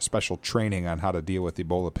special training on how to deal with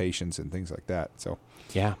Ebola patients and things like that. So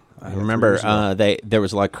Yeah, I remember there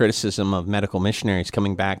was a lot of criticism of medical missionaries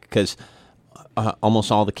coming back because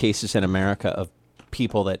almost all the cases in America of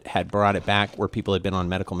people that had brought it back were people who had been on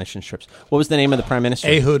medical mission trips. What was the name of the prime minister?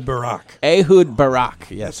 Ehud Barak. Ehud Barak.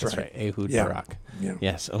 Yes, that's right. right. Ehud Yeah. Barak. Yeah.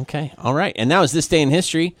 Yes, okay. All right. And now is this day in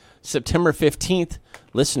history, September 15th.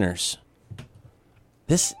 Listeners,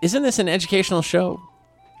 isn't this an educational show?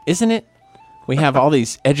 Isn't it? We have all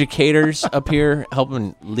these educators up here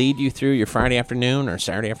helping lead you through your Friday afternoon or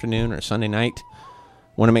Saturday afternoon or Sunday night.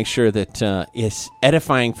 Want to make sure that it's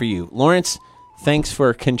edifying for you. Lawrence, thanks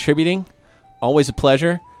for contributing. Always a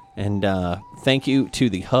pleasure. And thank you to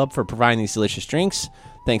the Hub for providing these delicious drinks.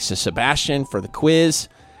 Thanks to Sebastian for the quiz.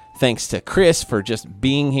 Thanks to Chris for just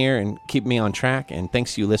being here and keeping me on track. And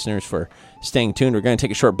thanks to you listeners for staying tuned. We're going to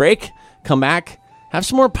take a short break, come back, have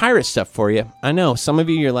some more pirate stuff for you. I know some of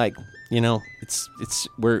you're like,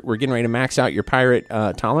 we're getting ready to max out your pirate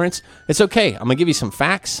tolerance. It's okay. I'm going to give you some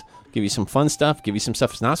facts, give you some fun stuff, give you some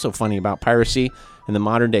stuff that's not so funny about piracy in the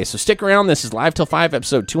modern day. So stick around. This is Live Till 5,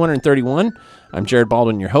 episode 231. I'm Jared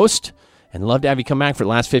Baldwin, your host, and love to have you come back for the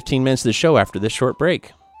last 15 minutes of the show after this short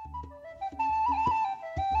break.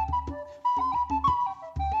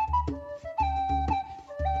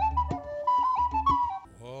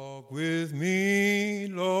 Walk with me,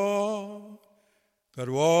 Lord, God,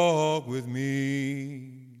 walk with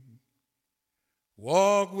me.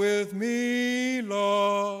 Walk with me,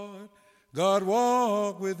 Lord, God,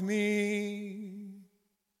 walk with me.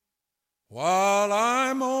 While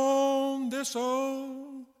I'm on this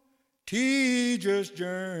old tedious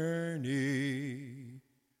journey,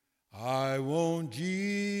 I want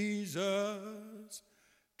Jesus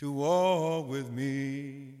to walk with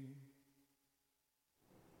me.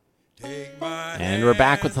 And we're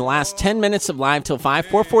back with the last 10 minutes of Live Till 5,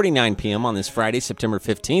 4:49 p.m. on this Friday, September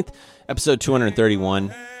 15th, episode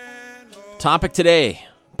 231. Topic today,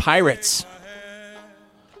 pirates.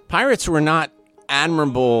 Pirates were not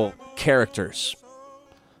admirable characters.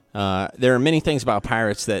 There are many things about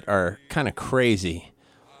pirates that are kind of crazy.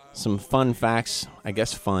 Some fun facts,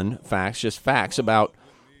 just facts about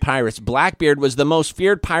pirates. Blackbeard was the most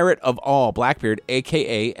feared pirate of all. Blackbeard,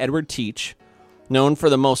 a.k.a. Edward Teach, known for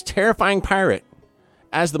the most terrifying pirate.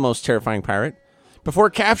 Before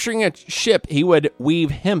capturing a ship, he would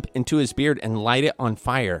weave hemp into his beard and light it on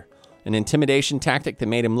fire. An intimidation tactic that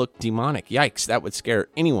made him look demonic. Yikes, that would scare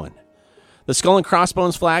anyone. The skull and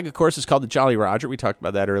crossbones flag, of course, is called the Jolly Roger. We talked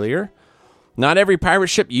about that earlier. Not every pirate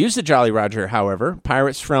ship used the Jolly Roger, however.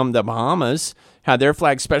 Pirates from the Bahamas had their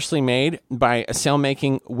flag specially made by a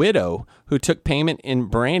sail-making widow who took payment in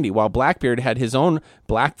brandy, while Blackbeard had his own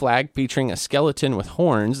black flag featuring a skeleton with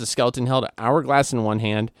horns. The skeleton held an hourglass in one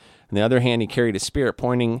hand. In the other hand, he carried a spear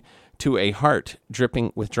pointing to a heart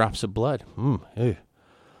dripping with drops of blood.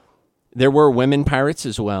 There were women pirates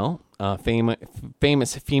as well.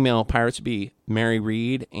 Famous female pirates would be Mary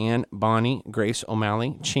Read, Anne Bonny, Grace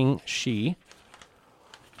O'Malley, Ching Shi.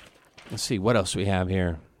 Let's see, what else we have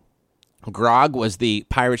here? Grog was the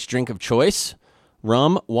pirate's drink of choice.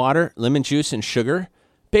 Rum, water, lemon juice, and sugar.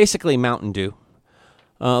 Basically Mountain Dew.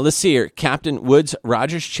 Let's see here. Captain Woodes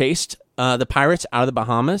Rogers chased the pirates out of the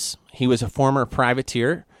Bahamas. He was a former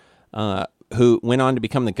privateer who went on to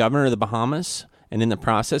become the governor of the Bahamas, and in the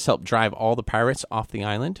process helped drive all the pirates off the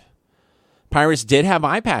island. Pirates did have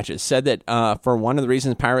eye patches. Said that for one of the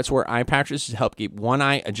reasons pirates wore eye patches is to help keep one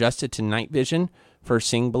eye adjusted to night vision for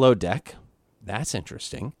seeing below deck. That's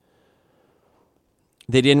interesting.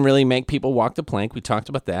 They didn't really make people walk the plank. We talked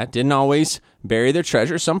about that. Didn't always bury their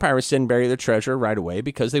treasure. Some pirates didn't bury their treasure right away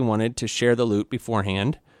because they wanted to share the loot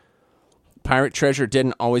beforehand. Pirate treasure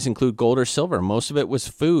didn't always include gold or silver. Most of it was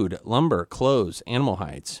food, lumber, clothes, animal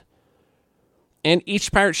hides. And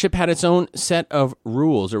each pirate ship had its own set of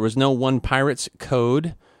rules. There was no one pirate's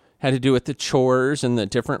code. Had to do with the chores and the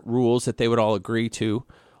different rules that they would all agree to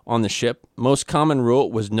on the ship. Most common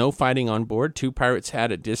rule was no fighting on board. Two pirates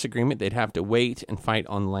had a disagreement. They'd have to wait and fight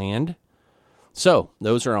on land. So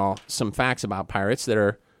those are all some facts about pirates that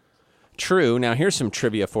are true. Now here's some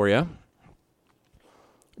trivia for you.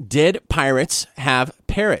 Did pirates have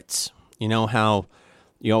parrots? You know how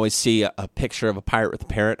You always see a picture of a pirate with a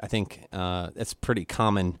parrot. I think that's pretty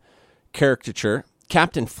common caricature.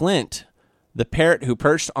 Captain Flint, the parrot who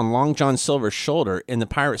perched on Long John Silver's shoulder in the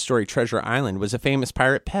pirate story Treasure Island, was a famous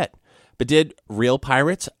pirate pet. But did real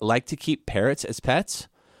pirates like to keep parrots as pets?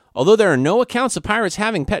 Although there are no accounts of pirates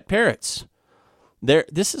having pet parrots.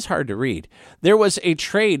 This is hard to read. There was a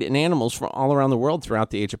trade in animals from all around the world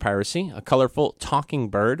throughout the age of piracy. A colorful talking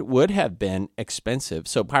bird would have been expensive,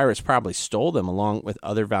 so pirates probably stole them along with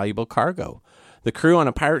other valuable cargo. The crew on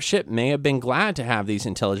a pirate ship may have been glad to have these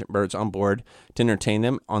intelligent birds on board to entertain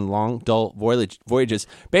them on long, dull voyages.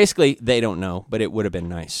 Basically, they don't know, but it would have been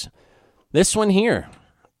nice. This one here.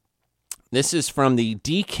 This is from the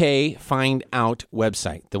DK Find Out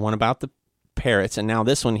website, the one about the parrots, and now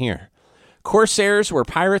this one here. Corsairs were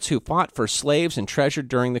pirates who fought for slaves and treasure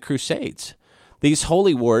during the Crusades. These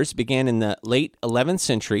holy wars began in the late 11th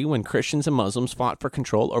century when Christians and Muslims fought for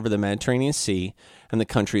control over the Mediterranean Sea and the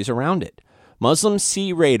countries around it. Muslim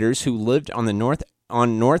sea raiders who lived on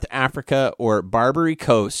North Africa or Barbary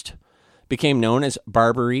coast became known as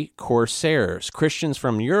Barbary Corsairs. Christians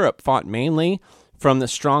from Europe fought mainly from the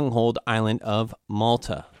stronghold island of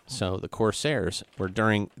Malta. So the Corsairs were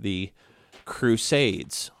during the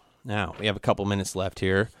Crusades. Now, we have a couple minutes left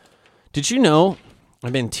here. Did you know,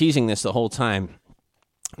 I've been teasing this the whole time,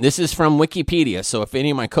 this is from Wikipedia, so if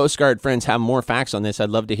any of my Coast Guard friends have more facts on this,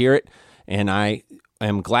 I'd love to hear it, and I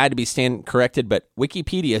am glad to be stand corrected, but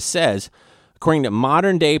Wikipedia says, according to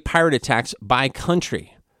modern-day pirate attacks by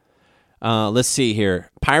country, let's see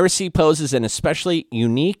here. Piracy poses an especially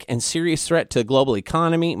unique and serious threat to the global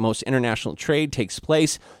economy. Most international trade takes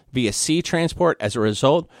place via sea transport. As a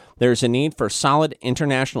result, there is a need for solid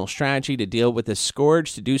international strategy to deal with this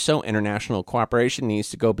scourge. To do so, international cooperation needs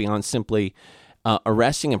to go beyond simply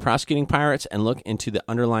arresting and prosecuting pirates and look into the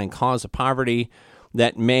underlying cause of poverty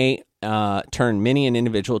that may turn many an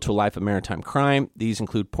individual to a life of maritime crime. These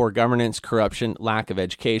include poor governance, corruption, lack of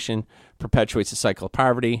education, perpetuates the cycle of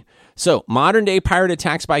poverty. So, modern-day pirate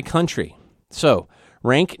attacks by country. So,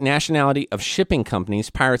 rank nationality of shipping companies,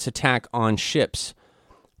 pirates attack on ships.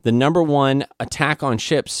 The number one attack on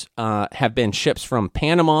ships have been ships from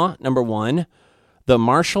Panama, number one, the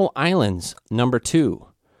Marshall Islands, number two,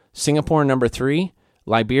 Singapore, number three,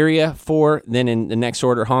 Liberia, 4, then in the next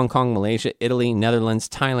order, Hong Kong, Malaysia, Italy, Netherlands,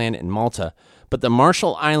 Thailand, and Malta. But the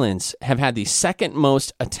Marshall Islands have had the second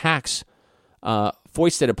most attacks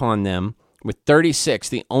foisted upon them with 36.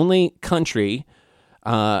 The only country,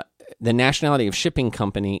 the nationality of shipping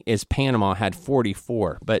company is Panama, had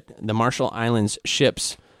 44. But the Marshall Islands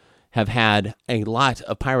ships have had a lot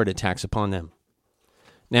of pirate attacks upon them.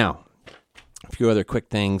 Now, a few other quick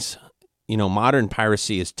things. You know, modern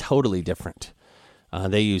piracy is totally different.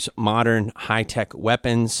 They use modern high-tech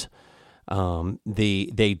weapons.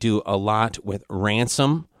 They do a lot with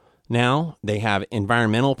ransom now. They have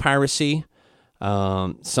environmental piracy.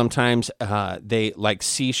 Sometimes they like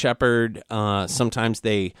Sea Shepherd. Sometimes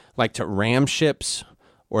they like to ram ships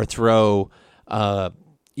or throw,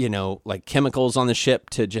 like chemicals on the ship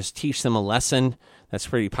to just teach them a lesson. That's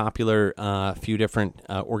pretty popular. A few different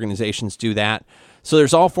organizations do that. So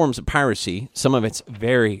there's all forms of piracy. Some of it's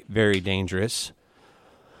very, very dangerous.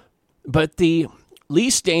 But the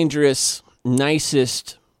least dangerous,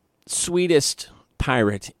 nicest, sweetest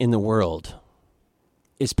pirate in the world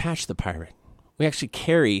is Patch the Pirate. We actually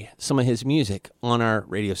carry some of his music on our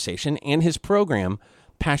radio station and his program,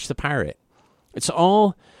 Patch the Pirate. It's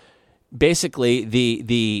all basically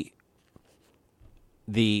the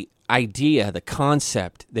idea, the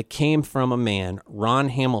concept that came from a man, Ron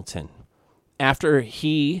Hamilton, after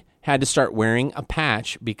he had to start wearing a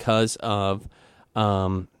patch because of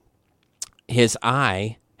his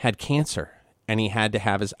eye had cancer, and he had to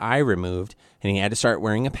have his eye removed, and he had to start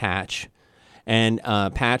wearing a patch. And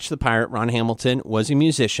Patch the Pirate, Ron Hamilton, was a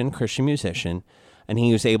musician, Christian musician, and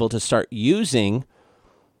he was able to start using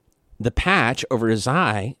the patch over his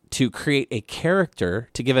eye to create a character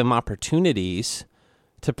to give him opportunities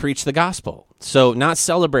to preach the gospel. So not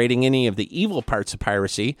celebrating any of the evil parts of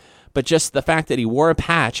piracy, but just the fact that he wore a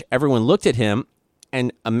patch, everyone looked at him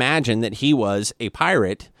and imagined that he was a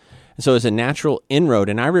pirate. And so it was a natural inroad.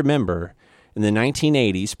 And I remember in the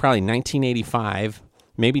 1980s, probably 1985,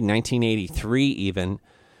 maybe 1983 even,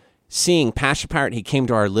 seeing Patch the Pirate. He came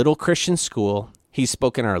to our little Christian school. He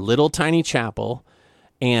spoke in our little tiny chapel.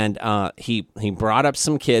 And he brought up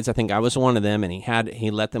some kids. I think I was one of them, and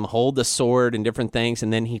he let them hold the sword and different things.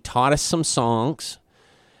 And then he taught us some songs.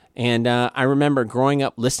 And I remember growing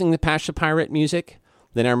up listening to Patch the Pirate music.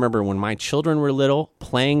 Then I remember when my children were little,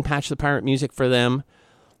 playing Patch the Pirate music for them.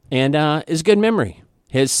 And it's a good memory.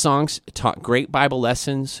 His songs taught great Bible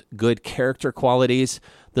lessons, good character qualities.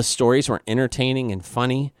 The stories were entertaining and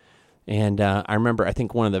funny. And I remember, I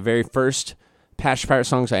think one of the very first Pastor Pirate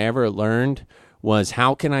songs I ever learned was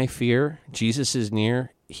How Can I Fear? Jesus is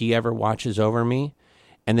Near. He Ever Watches Over Me.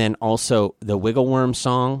 And then also the Wiggle Worm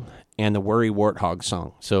song and the Worry Warthog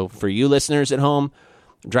song. So for you listeners at home,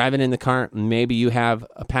 driving in the car, maybe you have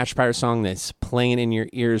a Pastor Pirate song that's playing in your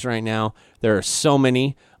ears right now. There are so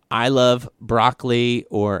many. I Love Broccoli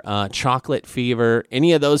or Chocolate Fever.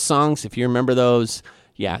 Any of those songs, if you remember those,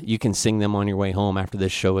 yeah, you can sing them on your way home after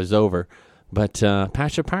this show is over. But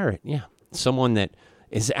Pastor Pirate, yeah, someone that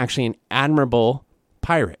is actually an admirable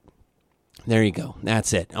pirate. There you go.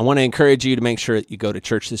 That's it. I want to encourage you to make sure that you go to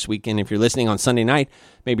church this weekend. If you're listening on Sunday night,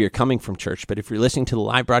 maybe you're coming from church. But if you're listening to the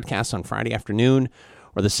live broadcast on Friday afternoon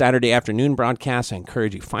or the Saturday afternoon broadcast, I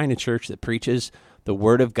encourage you, find a church that preaches the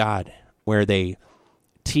Word of God, where they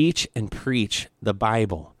teach and preach the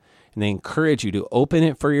Bible. And they encourage you to open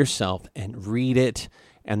it for yourself and read it.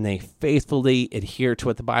 And they faithfully adhere to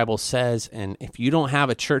what the Bible says. And if you don't have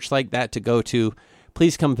a church like that to go to,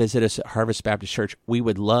 please come visit us at Harvest Baptist Church. We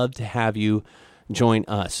would love to have you join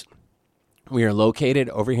us. We are located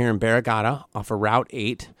over here in Barragata off of Route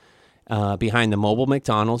 8 behind the mobile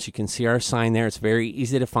McDonald's. You can see our sign there. It's very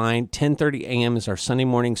easy to find. 10:30 a.m. is our Sunday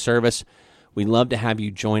morning service. We'd love to have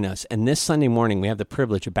you join us. And this Sunday morning, we have the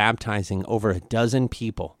privilege of baptizing over a dozen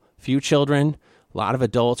people, few children, a lot of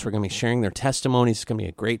adults. We're going to be sharing their testimonies. It's going to be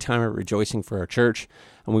a great time of rejoicing for our church,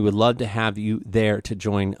 and we would love to have you there to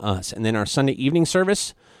join us. And then our Sunday evening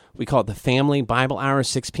service, we call it the Family Bible Hour,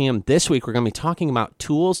 6 p.m. This week, we're going to be talking about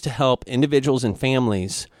tools to help individuals and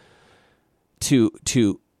families to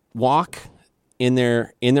walk in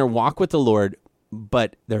their walk with the Lord,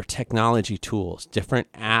 but they're technology tools,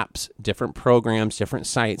 different apps, different programs, different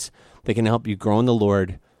sites that can help you grow in the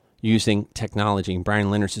Lord using technology. And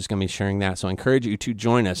Brian Linders is going to be sharing that. So I encourage you to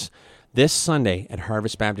join us this Sunday at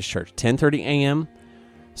Harvest Baptist Church, 10:30 a.m.,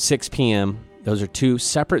 6 p.m. Those are two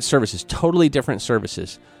separate services, totally different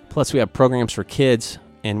services. Plus, we have programs for kids,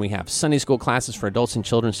 and we have Sunday school classes for adults and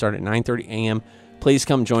children start at 9:30 a.m. Please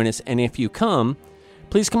come join us. And if you come,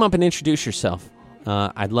 please come up and introduce yourself.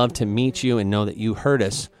 I'd love to meet you and know that you heard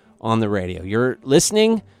us on the radio. You're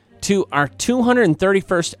listening to our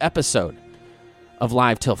 231st episode of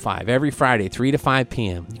Live Till 5, every Friday, 3 to 5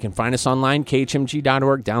 p.m. You can find us online,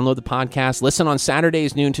 khmg.org, download the podcast, listen on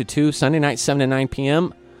Saturdays, noon to 2, Sunday nights, 7 to 9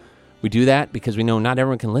 p.m. We do that because we know not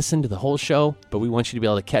everyone can listen to the whole show, but we want you to be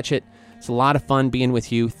able to catch it. It's a lot of fun being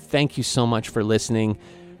with you. Thank you so much for listening.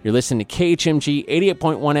 You're listening to KHMG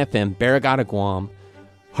 88.1 FM, Barragata, Guam,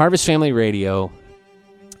 Harvest Family Radio,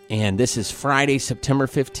 and this is Friday, September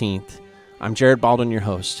 15th. I'm Jared Baldwin, your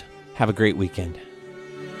host. Have a great weekend.